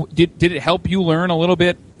 what did it help you learn a little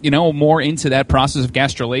bit, more into that process of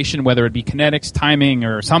gastrulation, whether it be kinetics, timing,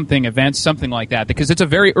 or something, events, something like that? Because it's a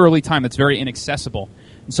very early time that's very inaccessible.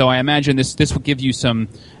 So I imagine this will give you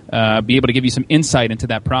be able to give you some insight into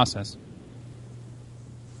that process.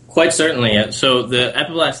 Quite certainly. So the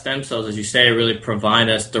epiblast stem cells, as you say, really provide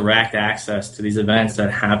us direct access to these events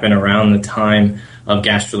that happen around the time of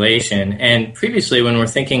gastrulation. And previously, when we're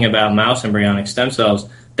thinking about mouse embryonic stem cells,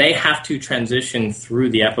 they have to transition through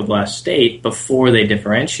the epiblast state before they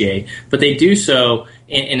differentiate, but they do so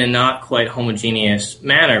in a not quite homogeneous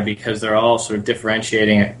manner because they're all sort of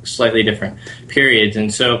differentiating at slightly different periods.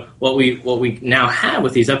 And so what we now have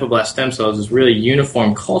with these epiblast stem cells is really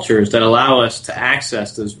uniform cultures that allow us to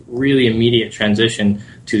access this really immediate transition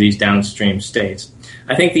to these downstream states.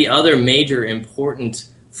 I think the other major important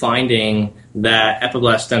finding that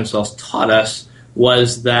epiblast stem cells taught us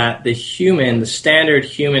was that the standard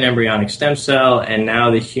human embryonic stem cell and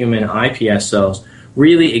now the human iPS cells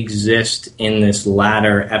really exist in this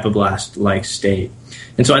latter epiblast-like state.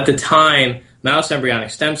 And so at the time, mouse embryonic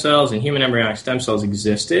stem cells and human embryonic stem cells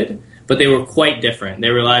existed, but they were quite different. They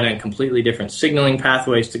relied on completely different signaling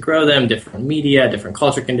pathways to grow them, different media, different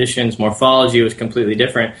culture conditions, morphology was completely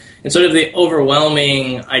different. And sort of the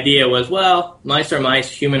overwhelming idea was, well, mice are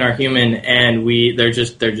mice, human are human, and they're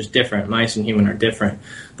just different. Mice and human are different.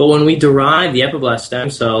 But when we derived the epiblast stem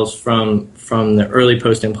cells from the early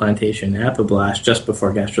post-implantation epiblast just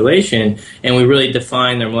before gastrulation, and we really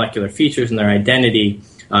defined their molecular features and their identity,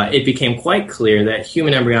 it became quite clear that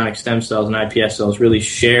human embryonic stem cells and iPS cells really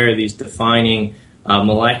share these defining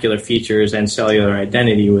molecular features and cellular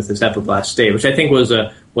identity with this epiblast state, which I think was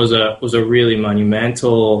a really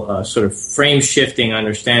monumental sort of frame-shifting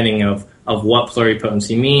understanding of what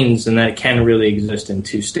pluripotency means, and that it can really exist in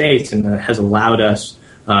two states, and that has allowed us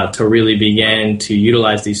to really begin to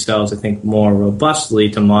utilize these cells, I think, more robustly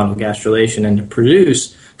to model gastrulation and to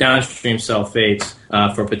produce downstream cell fates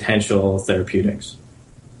for potential therapeutics.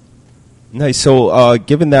 Nice. So,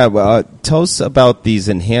 given that, tell us about these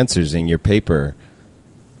enhancers in your paper.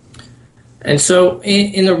 And so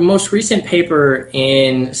in the most recent paper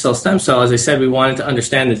in Cell Stem Cell, as I said, we wanted to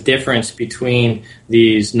understand the difference between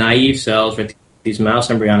these naive cells, right, these mouse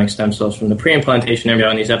embryonic stem cells from the pre-implantation embryo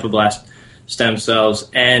and these epiblast stem cells.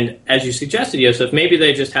 And as you suggested, Yosef, maybe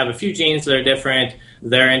they just have a few genes that are different,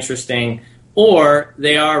 they're interesting, or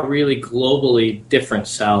they are really globally different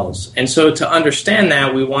cells. And so to understand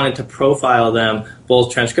that, we wanted to profile them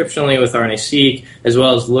both transcriptionally with RNA-seq, as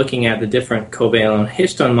well as looking at the different covalent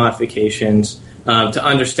histone modifications to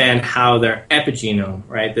understand how their epigenome,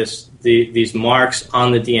 right, these marks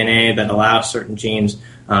on the DNA that allow certain genes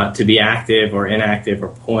to be active or inactive or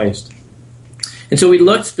poised. And so we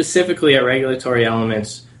looked specifically at regulatory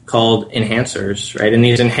elements called enhancers, right? And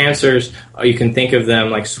these enhancers, you can think of them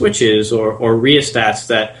like switches or rheostats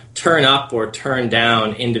that turn up or turn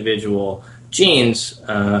down individual genes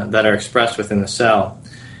that are expressed within the cell.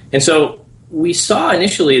 And so we saw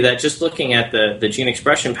initially that just looking at the gene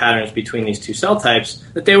expression patterns between these two cell types,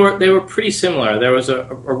 that they were pretty similar. There was a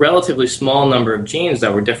relatively small number of genes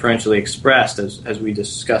that were differentially expressed, as we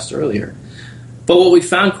discussed earlier. But what we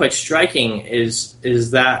found quite striking is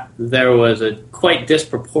that there was a quite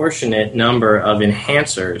disproportionate number of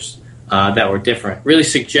enhancers that were different, really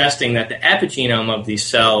suggesting that the epigenome of these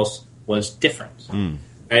cells was different.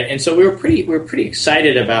 Right? And so we were pretty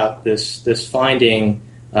excited about this finding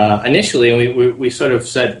initially, and we sort of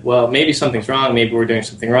said, well, maybe something's wrong, maybe we're doing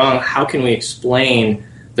something wrong. How can we explain?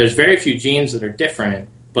 There's very few genes that are different,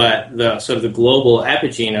 but the sort of the global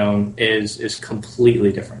epigenome is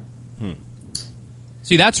completely different.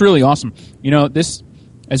 See, that's really awesome. This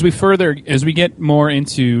as we get more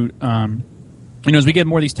into, as we get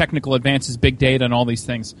more of these technical advances, big data, and all these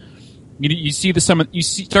things, you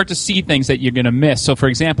start to see things that you're going to miss. So, for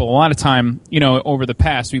example, a lot of time, over the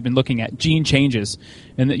past, we've been looking at gene changes,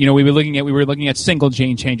 and we were looking at single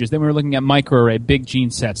gene changes. Then we were looking at microarray, big gene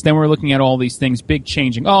sets. Then we were looking at all these things, big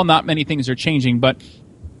changing. Oh, not many things are changing, but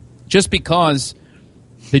just because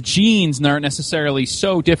the genes aren't necessarily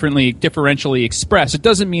so differentially expressed, it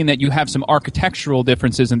doesn't mean that you have some architectural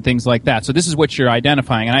differences and things like that. So this is what you're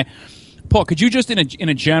identifying. And Paul, could you just in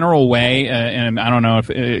a general way, and I don't know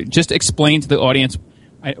if just explain to the audience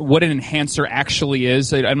what an enhancer actually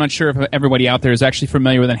is? I'm not sure if everybody out there is actually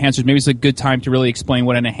familiar with enhancers. Maybe it's a good time to really explain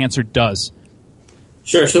what an enhancer does.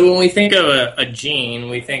 Sure. So when we think of a gene,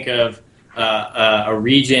 we think of a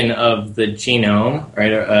region of the genome,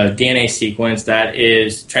 right, a DNA sequence that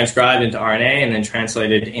is transcribed into RNA and then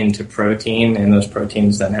translated into protein, and those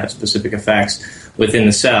proteins then have specific effects within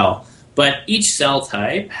the cell. But each cell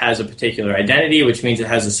type has a particular identity, which means it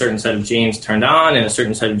has a certain set of genes turned on and a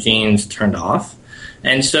certain set of genes turned off.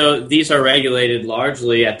 And so these are regulated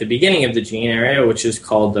largely at the beginning of the gene area, which is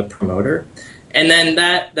called the promoter. And then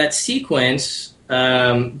that sequence,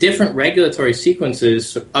 different regulatory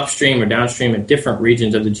sequences upstream or downstream at different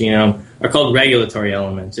regions of the genome are called regulatory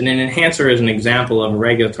elements. And an enhancer is an example of a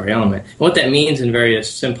regulatory element. And what that means in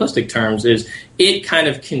various simplistic terms is it kind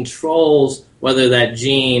of controls whether that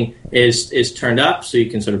gene is turned up, so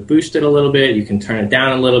you can sort of boost it a little bit, you can turn it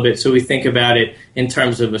down a little bit. So we think about it in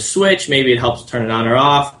terms of a switch, maybe it helps turn it on or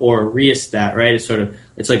off, or a rheostat, right? It's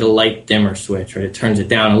like a light dimmer switch, right? It turns it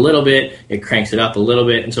down a little bit, it cranks it up a little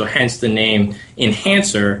bit, and so hence the name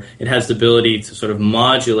enhancer. It has the ability to sort of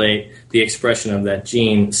modulate the expression of that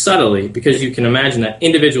gene subtly, because you can imagine that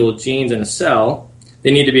individual genes in a cell,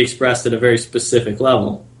 they need to be expressed at a very specific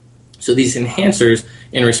level. So these enhancers,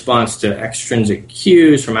 in response to extrinsic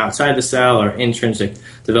cues from outside the cell or intrinsic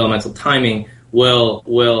developmental timing,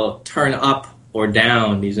 will turn up or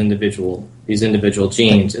down these individual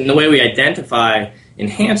genes. And the way we identify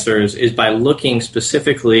enhancers is by looking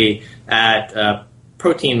specifically at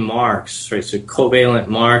protein marks, right? So covalent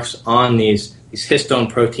marks on these histone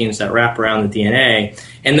proteins that wrap around the DNA,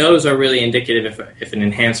 and those are really indicative if an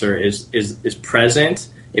enhancer is present,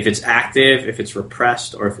 if it's active, if it's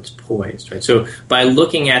repressed, or if it's poised, right? So by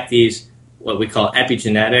looking at these, what we call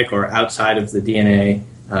epigenetic or outside of the DNA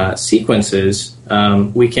sequences,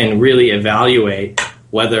 we can really evaluate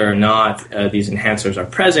whether or not these enhancers are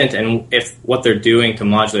present and if what they're doing to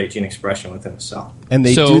modulate gene expression within the cell. And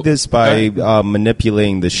they do this by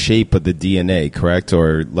manipulating the shape of the DNA, correct?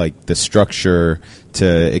 Or like the structure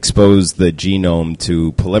to expose the genome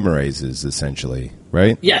to polymerases, essentially,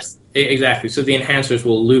 right? Yes. Exactly. So the enhancers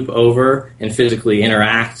will loop over and physically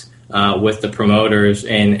interact with the promoters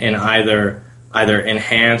and either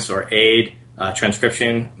enhance or aid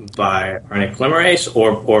transcription by RNA polymerase,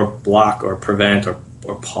 or block or prevent or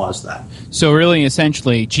pause that. So really,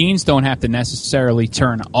 essentially, genes don't have to necessarily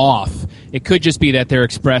turn off. It could just be that they're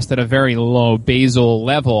expressed at a very low basal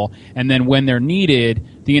level, and then when they're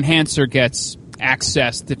needed, the enhancer gets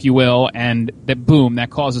accessed, if you will, and that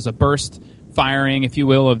causes a burst firing, if you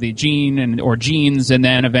will, of the gene or genes, and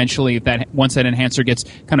then eventually, once that enhancer gets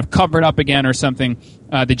kind of covered up again or something,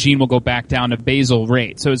 the gene will go back down to basal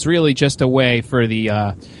rate. So it's really just a way for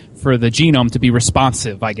the genome to be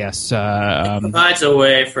responsive, I guess. It provides a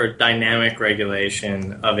way for dynamic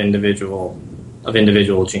regulation of individual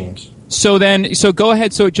genes. So go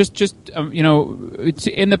ahead. So just it's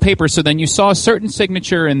in the paper. So then you saw a certain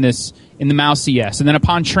signature in the mouse ES, and then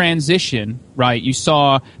upon transition, right, you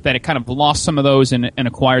saw that it kind of lost some of those and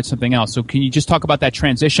acquired something else. So can you just talk about that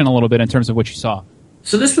transition a little bit in terms of what you saw?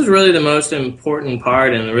 So this was really the most important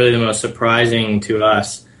part and really the most surprising to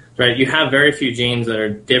us. Right, you have very few genes that are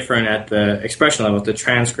different at the expression level, at the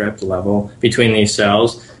transcript level between these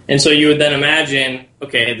cells. And so you would then imagine,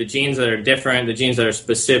 okay, the genes that are different, the genes that are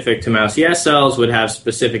specific to mouse ES cells would have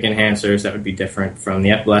specific enhancers that would be different from the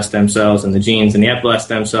epiblast stem cells, and the genes in the epiblast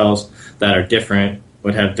stem cells that are different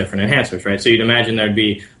would have different enhancers, right? So you'd imagine there'd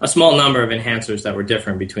be a small number of enhancers that were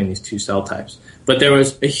different between these two cell types. But there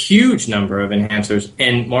was a huge number of enhancers,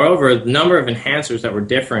 and moreover, the number of enhancers that were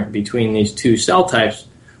different between these two cell types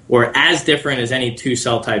were as different as any two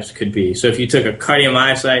cell types could be. So if you took a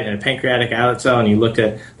cardiomyocyte and a pancreatic islet cell and you looked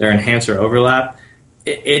at their enhancer overlap,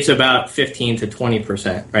 it's about 15 to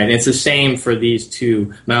 20%, right? And it's the same for these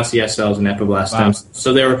two mouse ES cells and epiblast stem cells.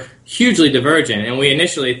 So they were hugely divergent, and we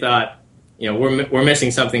initially thought, we're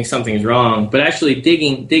missing something, something's wrong. But actually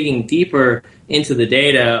digging deeper into the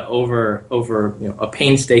data over a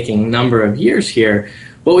painstaking number of years here,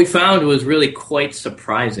 what we found was really quite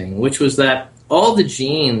surprising, which was that all the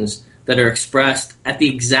genes that are expressed at the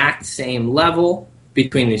exact same level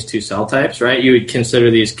between these two cell types, right? You would consider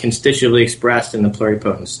these constitutively expressed in the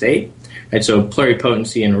pluripotent state, right? So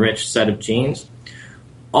pluripotency-enriched set of genes.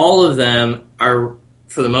 All of them are,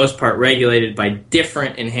 for the most part, regulated by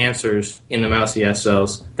different enhancers in the mouse ES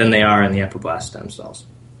cells than they are in the epiblast stem cells.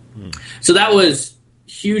 So that was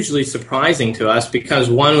hugely surprising to us because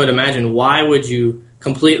one would imagine, why would you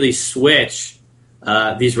completely switch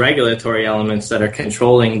these regulatory elements that are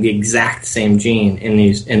controlling the exact same gene in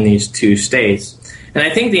these two states? And I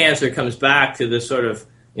think the answer comes back to this sort of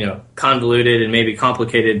convoluted and maybe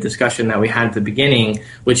complicated discussion that we had at the beginning,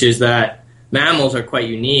 which is that mammals are quite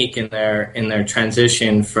unique in their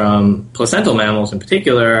transition from placental mammals in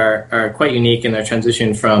particular are quite unique in their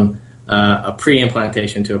transition from a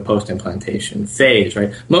pre-implantation to a post-implantation phase.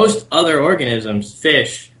 Right? Most other organisms,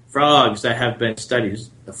 fish, frogs that have been studied,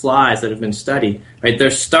 the flies that have been studied, right?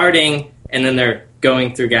 They're starting and then they're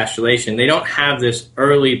going through gastrulation. They don't have this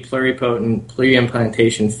early pluripotent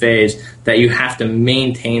pre-implantation phase that you have to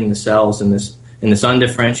maintain the cells in this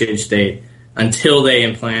undifferentiated state until they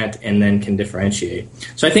implant and then can differentiate.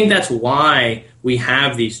 So I think that's why we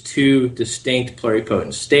have these two distinct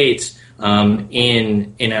pluripotent states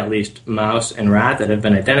in at least mouse and rat that have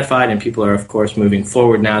been identified, and people are, of course, moving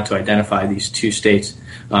forward now to identify these two states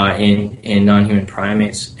in non-human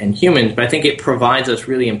primates and humans. But I think it provides us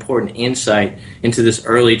really important insight into this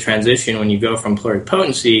early transition when you go from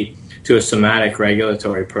pluripotency to a somatic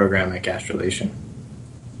regulatory program at gastrulation.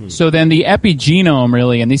 So then the epigenome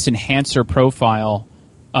really, and this enhancer profile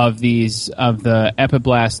of the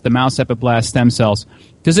mouse epiblast stem cells,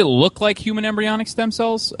 does it look like human embryonic stem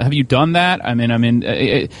cells? Have you done that?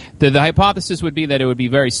 The hypothesis would be that it would be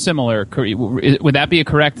very similar. Would that be a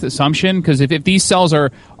correct assumption? Because if these cells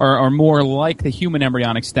are more like the human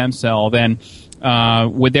embryonic stem cell, then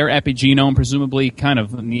would their epigenome presumably kind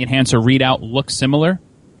of the enhancer readout look similar?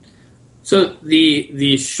 So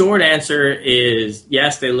the short answer is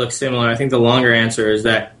yes, they look similar. I think the longer answer is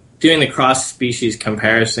that doing the cross-species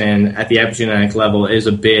comparison at the epigenetic level is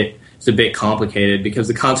a bit complicated because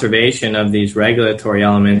the conservation of these regulatory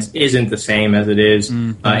elements isn't the same as it is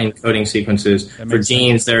in coding sequences. For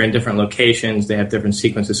genes, they're in different locations, they have different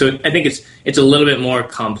sequences. So I think it's a little bit more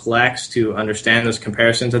complex to understand those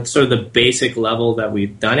comparisons. At sort of the basic level that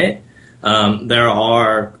we've done it, there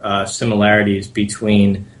are similarities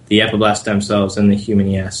between the epiblast stem cells and the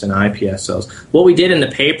human ES and iPS cells. What we did in the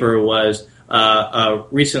paper was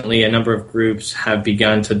recently a number of groups have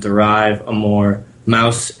begun to derive a more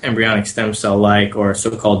mouse embryonic stem cell-like or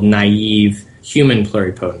so-called naive human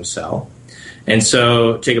pluripotent cell. And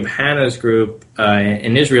so Jacob Hanna's group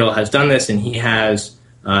in Israel has done this, and he has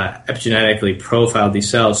epigenetically profiled these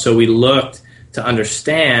cells. So we looked to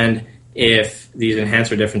understand if these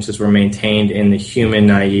enhancer differences were maintained in the human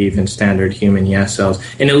naive and standard human yes cells,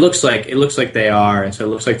 and it looks like they are, and so it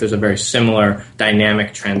looks like there's a very similar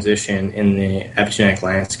dynamic transition in the epigenetic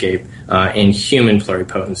landscape in human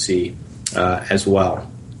pluripotency as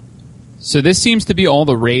well. So this seems to be all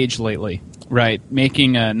the rage lately, right?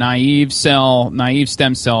 Making a naive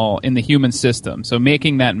stem cell in the human system. So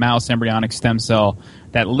making that mouse embryonic stem cell,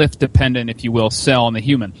 that lift-dependent, if you will, cell in the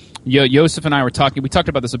human. Joseph and I were talking. We talked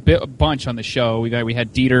about this a bunch on the show. We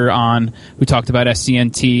had Dieter on, who talked about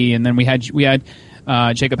SCNT, and then we had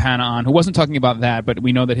Jacob Hanna on, who wasn't talking about that, but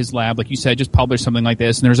we know that his lab, like you said, just published something like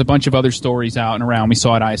this, and there's a bunch of other stories out and around. We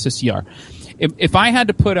saw at ISSCR. If I had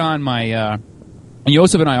to put on my and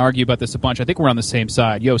Joseph and I argue about this a bunch. I think we're on the same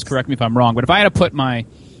side. Jos, correct me if I'm wrong, but if I had to put my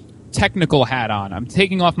technical hat on, I'm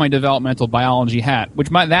taking off my developmental biology hat, which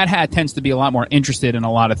that hat tends to be a lot more interested in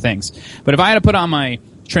a lot of things. But if I had to put on my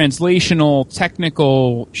translational,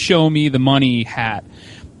 technical, show me the money hat,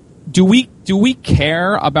 do we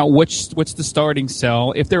care about what's the starting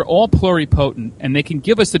cell? If they're all pluripotent and they can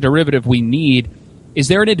give us the derivative we need, is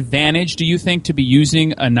there an advantage, do you think, to be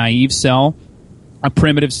using a naive cell, a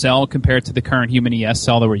primitive cell, compared to the current human ES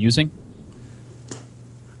cell that we're using?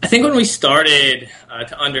 I think when we started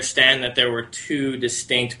to understand that there were two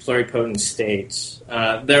distinct pluripotent states,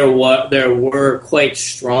 there were quite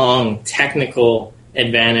strong technical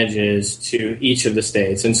advantages to each of the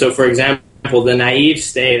states. And so, for example, the naive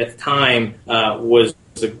state at the time was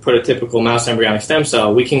the prototypical mouse embryonic stem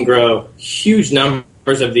cell. We can grow huge numbers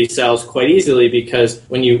of these cells quite easily because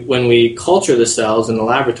when we culture the cells in the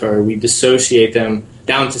laboratory, we dissociate them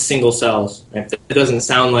down to single cells. Right? It doesn't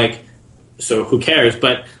sound like, so who cares?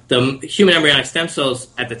 But the human embryonic stem cells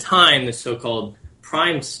at the time, the so-called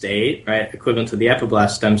prime state, right, equivalent to the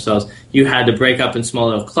epiblast stem cells, you had to break up in small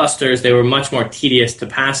little clusters. They were much more tedious to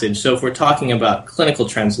passage. So if we're talking about clinical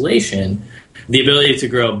translation, the ability to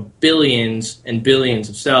grow billions and billions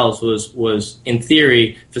of cells was in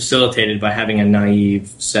theory facilitated by having a naive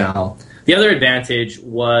cell. The other advantage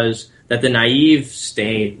was that the naive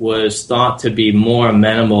state was thought to be more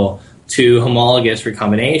amenable to homologous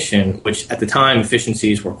recombination, which at the time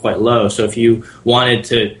efficiencies were quite low. So if you wanted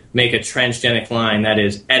to make a transgenic line, that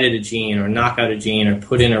is, edit a gene or knock out a gene or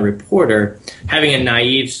put in a reporter, having a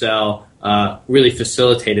naive cell really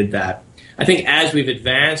facilitated that. I think as we've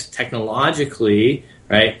advanced technologically,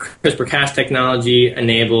 right, CRISPR-Cas technology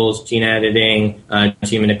enables gene editing,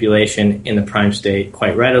 gene manipulation in the prime state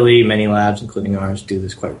quite readily. Many labs, including ours, do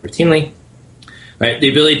this quite routinely. Right, the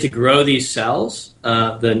ability to grow these cells,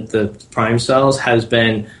 the prime cells, has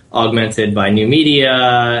been augmented by new media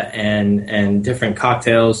and different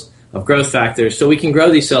cocktails of growth factors. So we can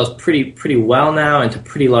grow these cells pretty well now into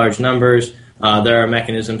pretty large numbers. There are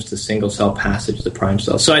mechanisms to single cell passage the prime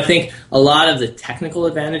cells. So I think a lot of the technical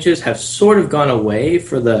advantages have sort of gone away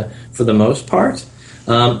for the most part.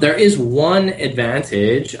 There is one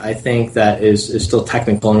advantage, I think, that is still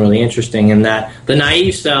technical and really interesting, in that the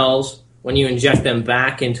naive cells, when you inject them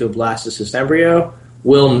back into a blastocyst embryo,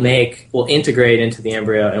 will integrate into the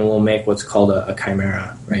embryo and will make what's called a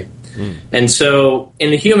chimera, right? And so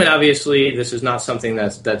in the human, obviously, this is not something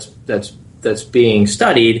that's being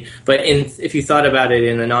studied, but if you thought about it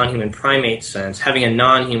in the non-human primate sense, having a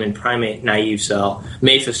non-human primate naive cell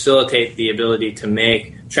may facilitate the ability to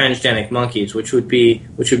make transgenic monkeys, which would be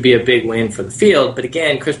a big win for the field. But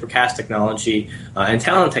again, CRISPR-Cas technology and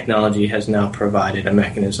Talon technology has now provided a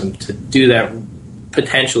mechanism to do that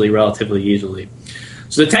potentially relatively easily.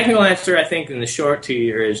 So the technical answer, I think, in the short 2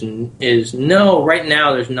 years is no. Right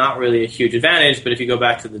now, there's not really a huge advantage. But if you go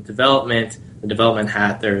back to the development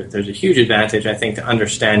hat, there's a huge advantage, I think, to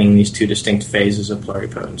understanding these two distinct phases of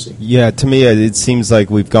pluripotency. Yeah, to me, it seems like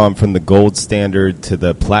we've gone from the gold standard to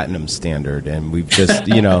the platinum standard, and we've just,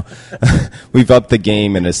 we've upped the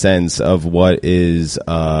game in a sense of what is,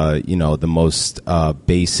 the most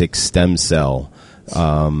basic stem cell.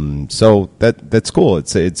 So that's cool.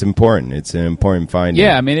 It's important. It's an important finding.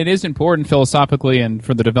 Yeah, I mean, it is important philosophically and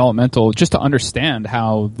for the developmental, just to understand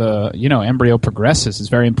how the embryo progresses is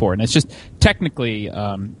very important. It's just technically,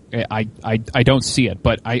 I don't see it,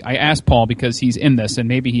 but I asked Paul because he's in this, and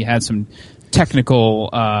maybe he had some technical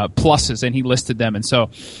pluses, and he listed them. And so,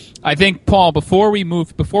 I think, Paul, before we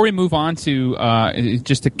move on to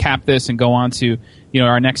just to cap this and go on to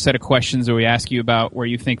our next set of questions where we ask you about where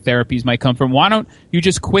you think therapies might come from, why don't you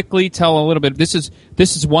just quickly tell a little bit? This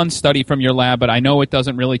is one study from your lab, but I know it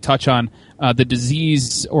doesn't really touch on the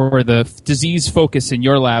disease or the disease focus in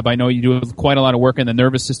your lab. I know you do quite a lot of work in the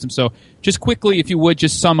nervous system. So just quickly, if you would,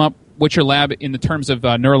 just sum up what your lab, in the terms of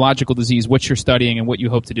neurological disease, what you're studying and what you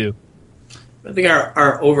hope to do. I think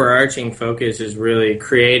our overarching focus is really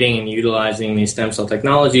creating and utilizing these stem cell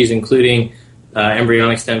technologies, including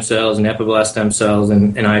embryonic stem cells and epiblast stem cells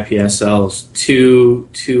and iPS cells, to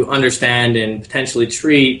understand and potentially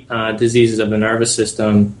treat diseases of the nervous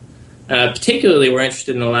system. Particularly, we're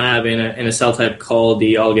interested in the lab in a cell type called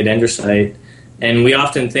the oligodendrocyte. And we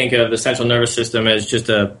often think of the central nervous system as just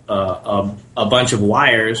a bunch of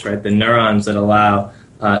wires, right? The neurons that allow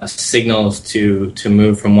signals to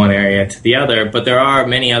move from one area to the other. But there are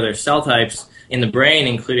many other cell types in the brain,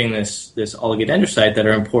 including this oligodendrocyte, that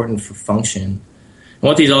are important for function. And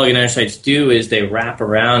what these oligodendrocytes do is they wrap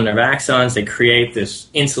around nerve axons. They create this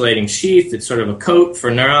insulating sheath. It's sort of a coat for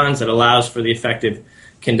neurons that allows for the effective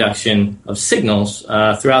conduction of signals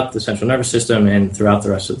throughout the central nervous system and throughout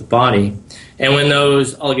the rest of the body. And when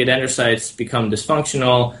those oligodendrocytes become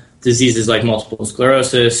dysfunctional, diseases like multiple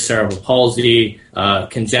sclerosis, cerebral palsy,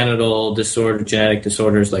 congenital genetic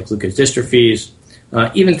disorders like leukodystrophies,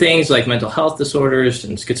 even things like mental health disorders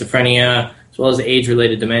and schizophrenia, as well as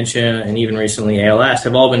age-related dementia, and even recently ALS,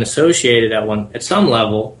 have all been associated at some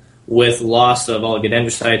level with loss of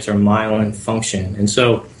oligodendrocytes or myelin function. And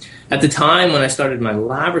so at the time when I started my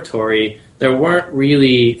laboratory, there weren't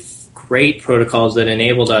really great protocols that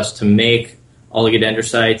enabled us to make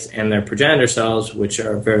oligodendrocytes and their progenitor cells, which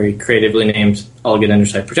are very creatively named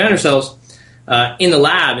oligodendrocyte progenitor cells, in the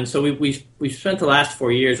lab. And so we've spent the last 4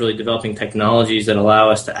 years really developing technologies that allow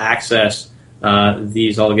us to access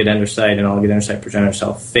these oligodendrocyte and oligodendrocyte progenitor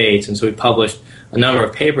cell fates. And so we published a number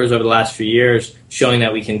of papers over the last few years showing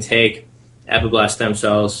that we can take epiblast stem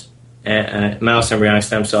cells, mouse embryonic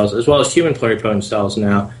stem cells, as well as human pluripotent cells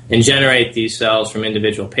now, and generate these cells from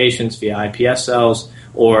individual patients via iPS cells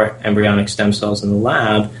or embryonic stem cells in the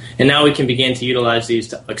lab. And now we can begin to utilize these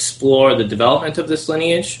to explore the development of this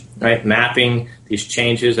lineage, right? Mapping these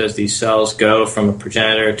changes as these cells go from a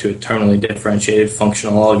progenitor to a terminally differentiated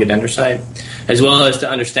functional oligodendrocyte, as well as to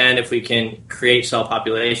understand if we can create cell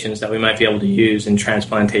populations that we might be able to use in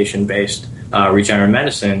transplantation-based regenerative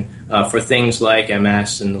medicine for things like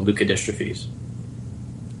MS and leukodystrophies.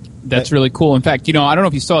 That's really cool. In fact, I don't know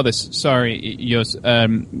if you saw this. Sorry, Yos,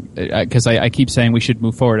 because I keep saying we should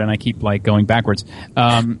move forward, and I keep going backwards.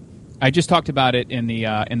 I just talked about it in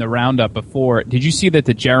the roundup before. Did you see that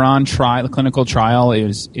the Geron trial, the clinical trial,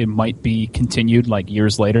 it might be continued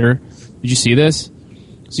years later? Did you see this?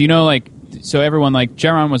 So so everyone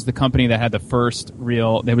Geron was the company that had the first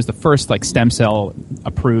stem cell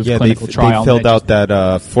approved clinical trial. They filled out that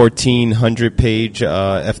 1,400-page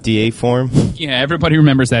FDA form. Yeah, everybody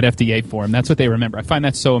remembers that FDA form. That's what they remember. I find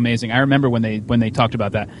that so amazing. I remember when they talked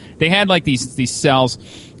about that. They had these cells.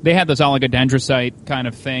 They had this oligodendrocyte kind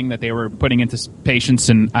of thing that they were putting into patients,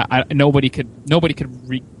 and nobody could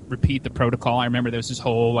repeat the protocol. I remember there was this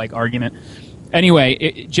whole argument. Anyway,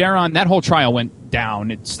 Geron, that whole trial went down.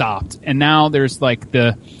 It stopped. And now there's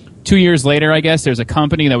 2 years later, I guess, there's a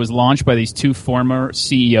company that was launched by these two former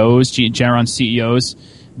CEOs, Geron CEOs.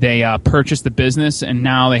 They purchased the business, and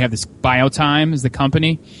now they have this Biotime as the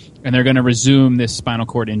company, and they're going to resume this spinal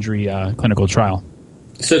cord injury clinical trial.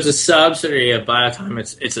 So it's a subsidiary of Biotime.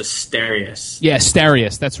 It's Asterias. Yeah,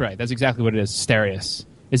 Asterias. That's right. That's exactly what it is, Asterias.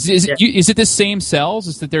 Is it the same cells?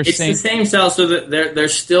 It's the same cells, so that they're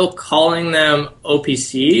still calling them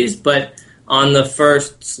OPCs, but on the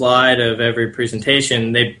first slide of every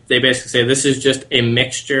presentation, they basically say this is just a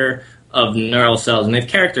mixture of neural cells, and they've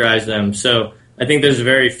characterized them. So I think there's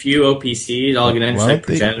very few OPCs, oligodendrocyte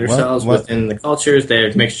progenitor cells, within the cultures.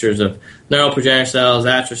 There's mixtures of neural progenitor cells,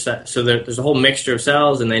 astrocytes. So there's a whole mixture of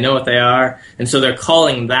cells, and they know what they are. And so they're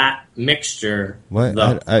calling that mixture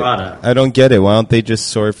the product. I don't get it. Why don't they just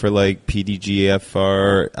sort for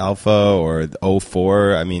PDGFR alpha or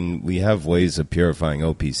O4? I mean, we have ways of purifying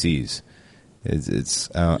OPCs. I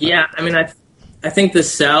think the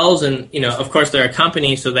cells, and of course they're a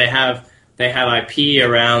company, so they have IP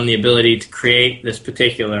around the ability to create this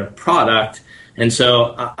particular product, and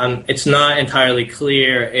so it's not entirely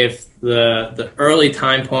clear if the early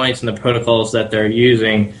time points and the protocols that they're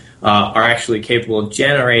using are actually capable of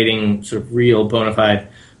generating sort of real bona fide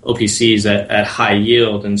OPCs at high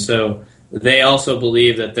yield. And so they also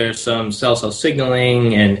believe that there's some cell-cell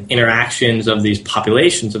signaling and interactions of these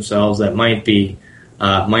populations of cells that might be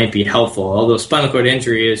helpful. Although spinal cord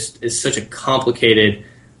injury is such a complicated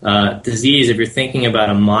disease, if you're thinking about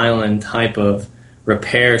a myelin type of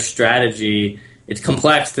repair strategy, it's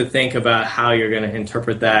complex to think about how you're going to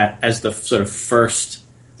interpret that as the sort of first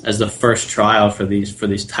trial for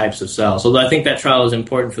these types of cells. Although I think that trial is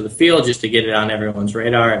important for the field just to get it on everyone's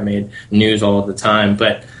radar. It made news all of the time.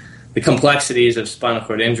 But the complexities of spinal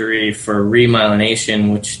cord injury for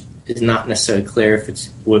remyelination, which is not necessarily clear if it's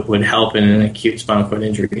would help in an acute spinal cord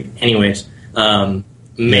injury. Anyways,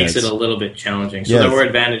 makes it a little bit challenging. So there were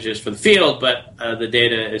advantages for the field, but the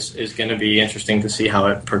data is going to be interesting to see how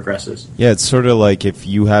it progresses. Yeah, it's sort of like if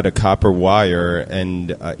you had a copper wire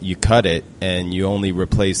and you cut it and you only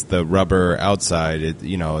replace the rubber outside. It's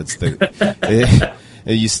the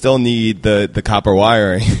you still need the copper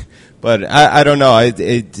wiring. But I don't know.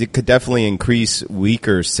 It could definitely increase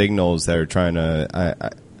weaker signals that are trying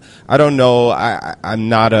to. I don't know. I'm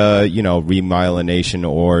not a remyelination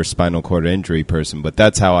or spinal cord injury person, but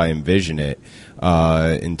that's how I envision it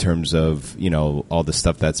in terms of all the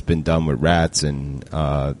stuff that's been done with rats and.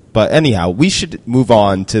 But anyhow, we should move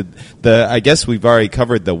on to I guess we've already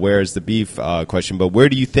covered the where's the beef question, but where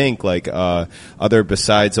do you think other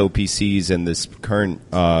besides OPCs and this current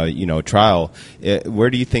trial, where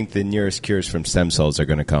do you think the nearest cures from stem cells are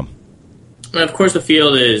going to come? And of course, the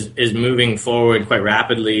field is moving forward quite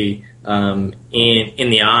rapidly in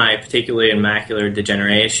the eye, particularly in macular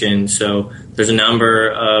degeneration. So there's a number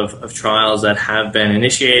of trials that have been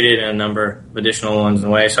initiated and a number of additional ones in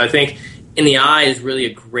the way. So I think in the eye is really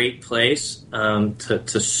a great place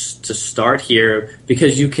to start here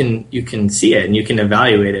because you can see it and you can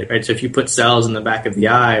evaluate it, right? So if you put cells in the back of the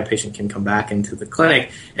eye, a patient can come back into the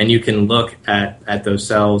clinic and you can look at those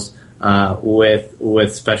cells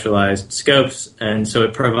with specialized scopes, and so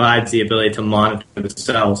it provides the ability to monitor the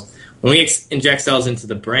cells. When we inject cells into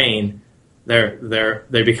the brain,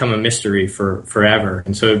 they become a mystery forever,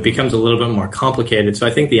 and so it becomes a little bit more complicated. So I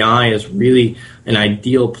think the eye is really an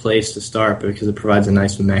ideal place to start because it provides a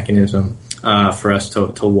nice mechanism for us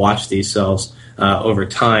to watch these cells over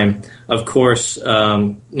time. Of course,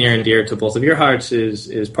 near and dear to both of your hearts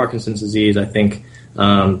is Parkinson's disease. I think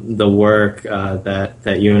the work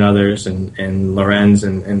that you and others and Lorenz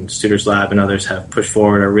and Studer's lab and others have pushed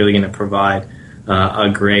forward are really going to provide a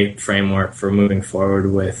great framework for moving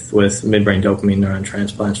forward with midbrain dopamine neuron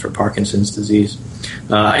transplants for Parkinson's disease.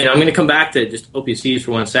 And I'm going to come back to just OPCs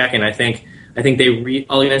for 1 second. I think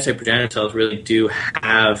oligonucleotide progenitor cells really do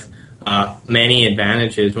have many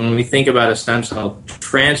advantages. When we think about a stem cell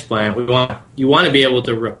transplant, you want to be able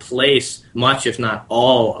to replace much, if not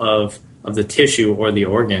all, of the tissue or the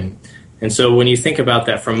organ. And so when you think about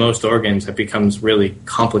that for most organs, it becomes really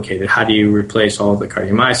complicated. How do you replace all of the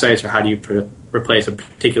cardiomyocytes, or how do you replace a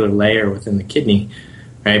particular layer within the kidney?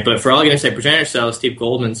 Right? But for oligonucleotide progenitor cells, Steve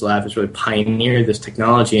Goldman's lab has really pioneered this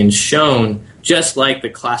technology and shown, just like the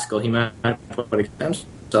classical hematopoietic stem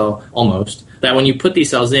cell, almost, that when you put these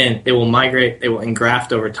cells in, they will migrate, they will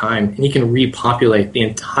engraft over time, and you can repopulate the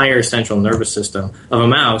entire central nervous system of a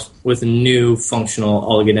mouse with new functional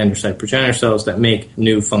oligodendrocyte progenitor cells that make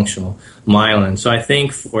new functional myelin. So I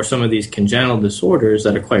think for some of these congenital disorders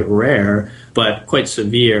that are quite rare but quite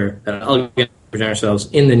severe, that oligodendrocyte progenitor cells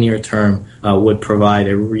in the near term would provide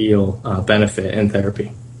a real benefit in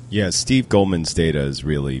therapy. Yeah, Steve Goldman's data is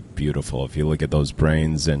really beautiful. If you look at those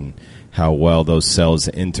brains and how well those cells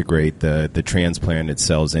integrate, the transplanted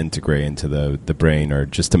cells integrate into the brain are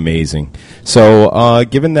just amazing. So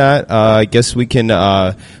given that, I guess we can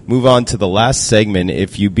move on to the last segment.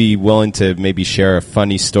 If you'd be willing to maybe share a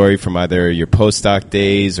funny story from either your postdoc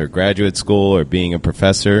days or graduate school or being a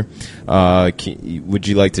professor, would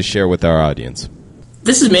you like to share with our audience?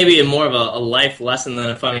 This is maybe more of a life lesson than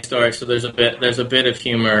a funny story, so there's a bit of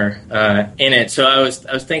humor in it. So I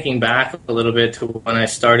was thinking back a little bit to when I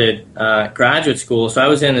started graduate school. So I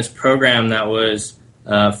was in this program that was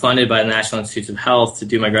funded by the National Institutes of Health to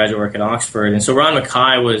do my graduate work at Oxford, and so Ron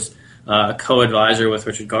Mackay was a co-advisor with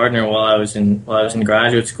Richard Gardner while I was in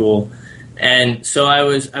graduate school. And so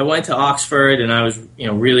I went to Oxford, and I was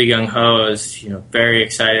really gung ho. I was very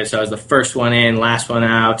excited. So I was the first one in, last one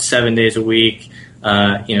out, 7 days a week.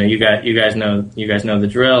 You guys know the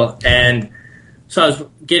drill. And so I was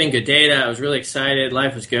getting good data. I was really excited.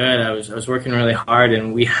 Life was good. I was working really hard,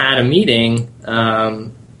 and we had a meeting.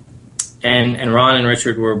 And Ron and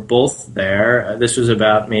Richard were both there. This was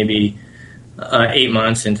about maybe 8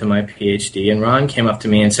 months into my PhD, and Ron came up to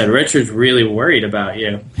me and said, "Richard's really worried about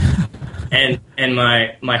you." and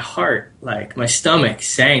my heart, like my stomach,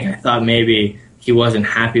 sank. I thought maybe he wasn't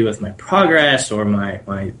happy with my progress, or my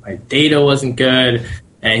data wasn't good.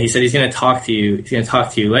 And he said he's going to talk to you. He's going to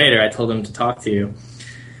talk to you later. I told him to talk to you.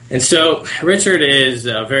 And so Richard is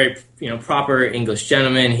a very proper English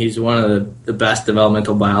gentleman. He's one of the best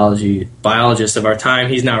developmental biologists of our time.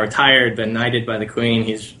 He's now retired, been knighted by the Queen.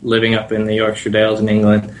 He's living up in the Yorkshire Dales in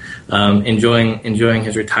England, enjoying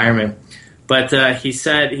his retirement. But he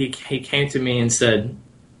said he came to me and said,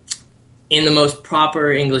 in the most proper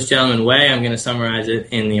English gentleman way, I'm going to summarize it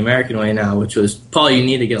in the American way now, which was, "Paul, you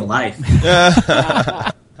need to get a life."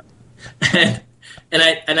 I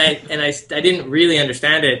didn't really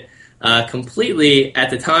understand it completely at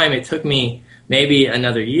the time. It took me maybe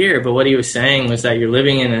another year. But what he was saying was that you're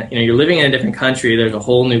living in a different country. There's a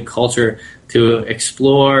whole new culture to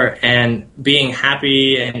explore, and being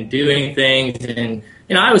happy and doing things. And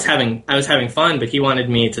I was having fun, but he wanted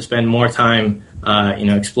me to spend more time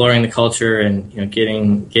exploring the culture and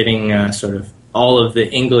getting sort of all of the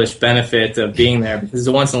English benefit of being there, because it's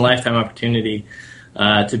a once in a lifetime opportunity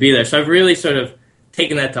to be there. So I've really sort of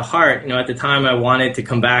taken that to heart. At the time I wanted to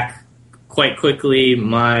come back quite quickly.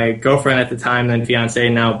 My girlfriend at the time, then fiance,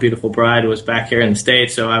 now beautiful bride, was back here in the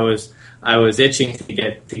States. So I was itching to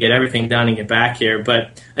get everything done and get back here.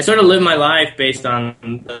 But I sort of live my life based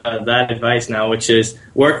on that advice now, which is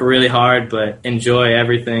work really hard, but enjoy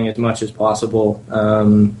everything as much as possible,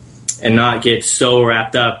 and not get so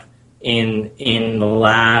wrapped up in the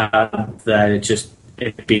lab that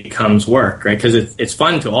it becomes work, right? Because it's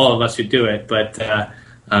fun to all of us who do it, but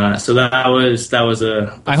so that was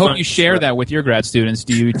a. I hope you share that with your grad students.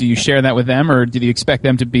 Do you share that with them, or do you expect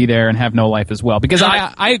them to be there and have no life as well? Because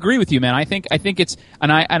I agree with you, man. I think it's,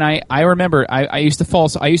 and I remember I used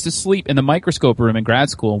to sleep in the microscope room in grad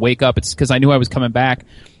school and wake up. It's because I knew I was coming back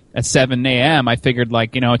at 7 a.m. I figured,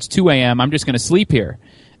 it's 2 a.m. I'm just going to sleep here.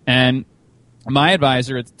 And my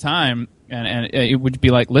advisor at the time, and it would be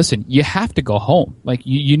like, listen, you have to go home. Like,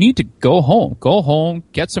 you need to go home,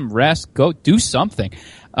 get some rest, go do something.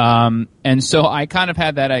 And so I kind of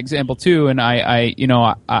had that example too. And I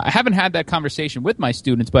haven't had that conversation with my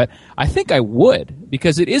students, but I think I would,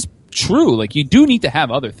 because it is true. Like, you do need to have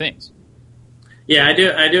other things. Yeah, I do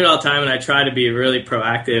it all the time, and I try to be really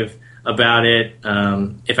proactive about it,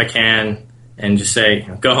 if I can. And just say,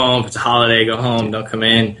 go home. If it's a holiday, go home. Don't come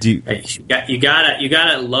in. You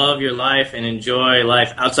gotta love your life and enjoy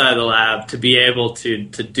life outside of the lab to be able to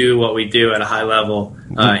do what we do at a high level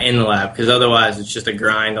in the lab. Because otherwise, it's just a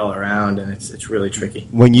grind all around, and it's really tricky.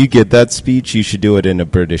 When you get that speech, you should do it in a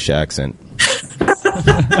British accent.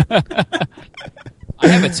 I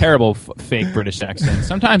have a terrible fake British accent.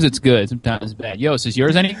 Sometimes it's good, sometimes it's bad. Yo, is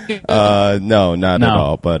yours any good? No, not at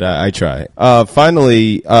all, but I try.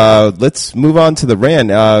 Finally, let's move on to the rant.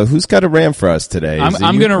 Who's got a rant for us today?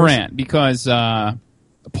 I'm going to rant because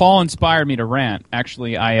Paul inspired me to rant.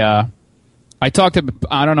 Actually, I talked about,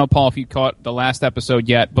 I don't know, Paul, if you caught the last episode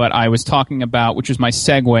yet, but I was talking about, which was my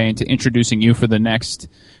segue into introducing you for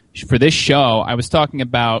this show, I was talking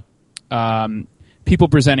about people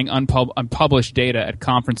presenting unpublished data at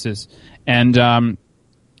conferences. And I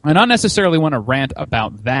don't necessarily want to rant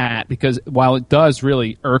about that, because while it does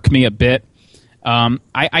really irk me a bit,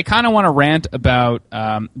 I kind of want to rant about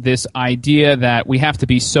this idea that we have to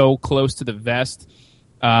be so close to the vest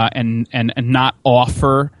and not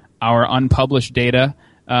offer our unpublished data.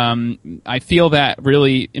 I feel that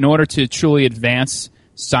really, in order to truly advance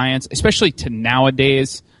science, especially to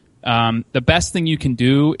nowadays, the best thing you can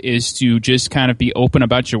do is to just kind of be open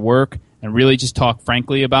about your work and really just talk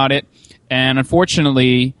frankly about it. And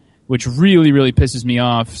unfortunately, which really, really pisses me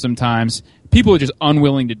off sometimes, people are just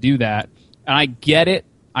unwilling to do that. And I get it,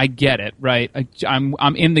 right?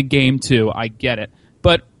 I'm in the game too. I get it.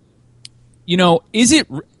 But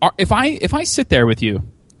if I sit there with you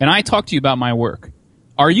and I talk to you about my work,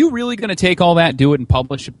 are you really going to take all that, do it, and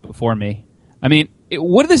publish it before me? I mean,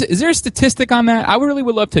 is there a statistic on that? I really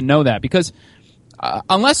would love to know that, because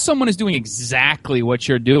unless someone is doing exactly what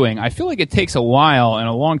you're doing, I feel like it takes a while and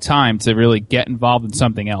a long time to really get involved in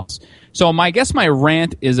something else. So I guess my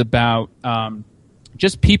rant is about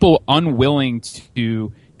just people unwilling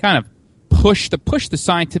to kind of push the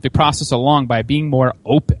scientific process along by being more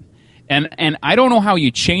open. And I don't know how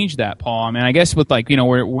you change that, Paul. I mean, I guess with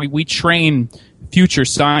we train future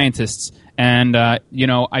scientists. And, I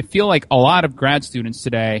feel like a lot of grad students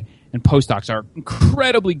today and postdocs are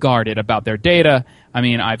incredibly guarded about their data. I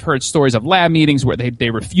mean, I've heard stories of lab meetings where they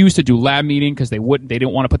refuse to do lab meeting because they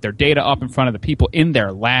didn't want to put their data up in front of the people in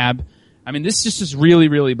their lab. I mean, this just is really,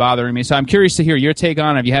 really bothering me. So I'm curious to hear your take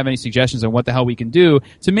on it, if you have any suggestions on what the hell we can do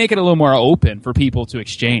to make it a little more open for people to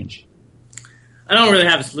exchange. I don't really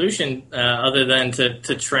have a solution other than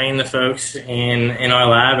to train the folks in our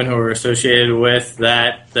lab and who are associated with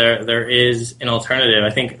that there is an alternative. I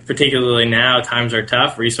think particularly now times are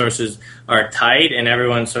tough, resources are tight, and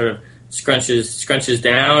everyone sort of scrunches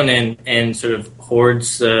down and sort of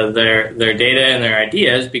hoards their data and their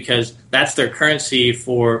ideas, because that's their currency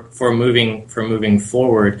for moving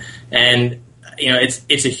forward. And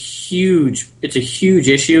it's a huge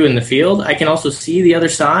issue in the field. I can also see the other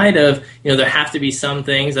side of, there have to be some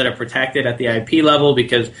things that are protected at the IP level,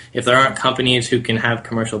 because if there aren't companies who can have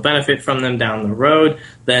commercial benefit from them down the road,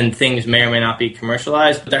 then things may or may not be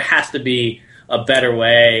commercialized. But there has to be a better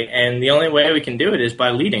way, and the only way we can do it is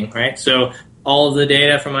by leading, right? So all of the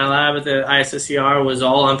data from my lab at the ISSCR was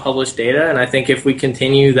all unpublished data, and I think if we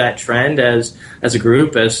continue that trend as a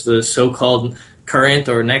group, as the so-called current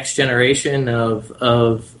or next generation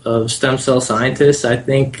of stem cell scientists, I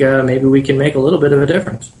think maybe we can make a little bit of a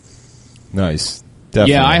difference. Nice.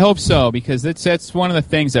 Definitely. Yeah, I hope so, because that's one of the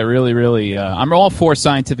things that really, I'm all for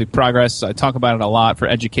scientific progress. I talk about it a lot for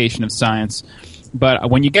education of science. But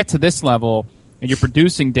when you get to this level and you're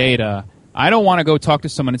producing data, I don't want to go talk to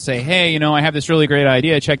someone and say, hey, I have this really great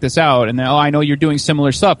idea, check this out. And then, I know you're doing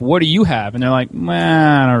similar stuff. What do you have? And they're like,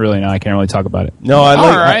 I don't really know. I can't really talk about it. No, all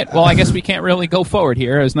right. Well, I guess we can't really go forward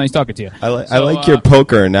here. It was nice talking to you. I like your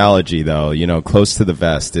poker analogy, though, close to the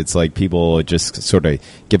vest. It's like people just sort of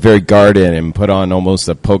get very guarded and put on almost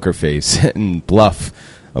a poker face and bluff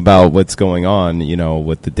about what's going on,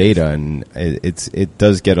 with the data. And it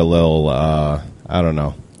does get a little, I don't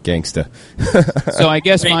know, gangsta. So I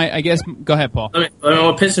guess go ahead, Paul.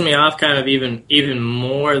 What pisses me off kind of even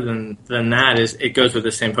more than that is, it goes with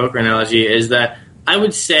the same poker analogy, is that I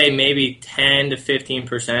would say maybe 10 to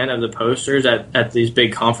 15% of the posters at these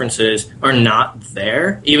big conferences are not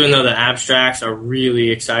there, even though the abstracts are really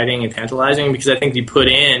exciting and tantalizing, because I think you put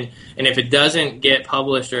in, and if it doesn't get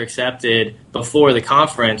published or accepted before the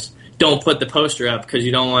conference, don't put the poster up, because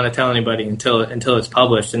you don't want to tell anybody until it's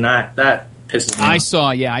published, and that I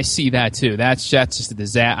see that too. That's just a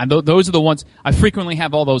disaster. Those are the ones I frequently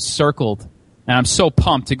have all those circled, and I'm so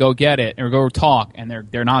pumped to go get it or go talk, and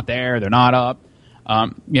they're not there, they're not up.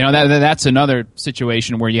 That's another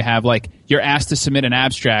situation where you have you're asked to submit an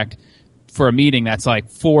abstract for a meeting that's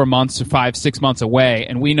 4 months or 5-6 months away,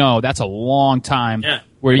 and we know that's a long time. Yeah.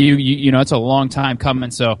 Where it's a long time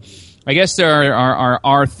coming. So I guess there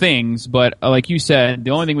are things, but like you said,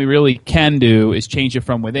 the only thing we really can do is change it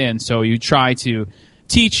from within. So you try to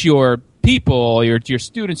teach your people, your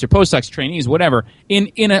students, your postdocs, trainees, whatever.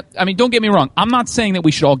 Don't get me wrong. I'm not saying that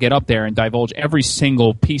we should all get up there and divulge every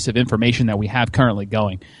single piece of information that we have currently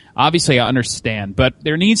going. Obviously, I understand, but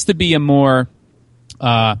there needs to be a more.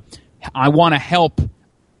 I want to help.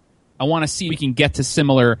 I want to see if we can get to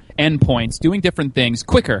similar endpoints, doing different things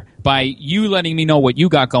quicker by you letting me know what you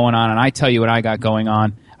got going on and I tell you what I got going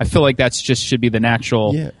on. I feel like that's just should be the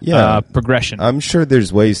natural progression. I'm sure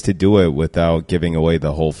there's ways to do it without giving away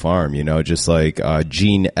the whole farm, just like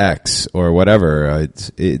Gene X or whatever.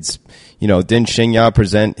 It's didn't Shinya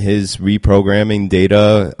present his reprogramming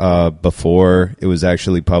data before it was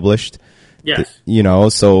actually published? Yes.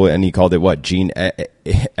 And he called it what? Gene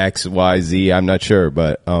XYZ? I'm not sure,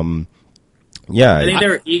 but yeah. I think they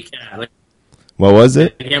were ECAT. What was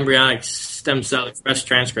it? Embryonic stem cell express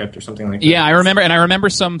transcript or something like that. Yeah, I remember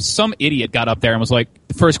some idiot got up there and was like,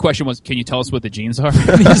 the first question was, can you tell us what the genes are?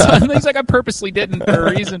 He's like, I purposely didn't for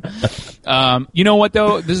a reason. You know what,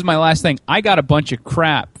 though? This is my last thing. I got a bunch of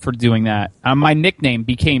crap for doing that. My nickname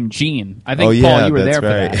became Gene. I think, Paul, you were there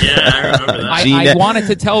right. for that. Yeah, I remember that. I wanted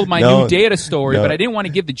to tell my new data story, but I didn't want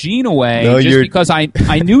to give the gene away because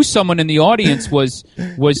I knew someone in the audience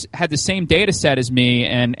had the same data set as me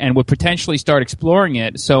and would potentially start exploring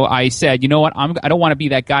it. So I said, you know what, I don't want to be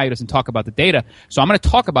that guy who doesn't talk about the data, so I'm going to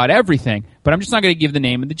talk about everything, but I'm just not going to give the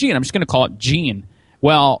name of the gene. I'm just going to call it Gene.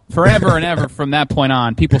 Well, forever and ever from that point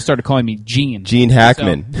on, people started calling me Gene. Gene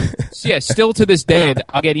Hackman. So yeah, still to this day,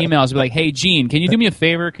 I'll get emails be like, hey, Gene, can you do me a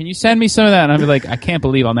favor? Can you send me some of that? And I'll be like, I can't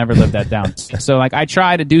believe I'll never live that down. So I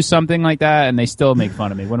try to do something like that, and they still make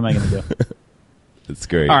fun of me. What am I going to do? That's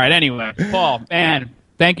great. All right, anyway, Paul, man,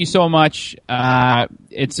 thank you so much.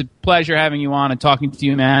 It's a pleasure having you on and talking to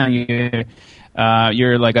you, man.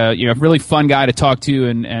 You're a really fun guy to talk to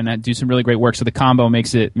and do some really great work. So the combo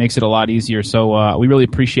makes it a lot easier. So we really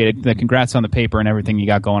appreciate it. Congrats on the paper and everything you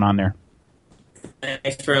got going on there.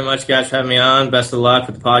 Thanks very much, guys, for having me on. Best of luck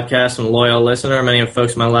with the podcast. I'm a loyal listener. Many of the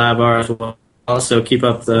folks in my lab are as well. Also, keep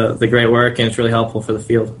up the great work, and it's really helpful for the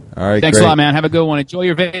field. All right, thanks great. a lot, man. Have a good one. Enjoy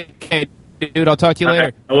your vacation, dude. I'll talk to you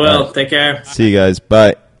later. I will. Take care. See you guys.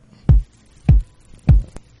 Bye.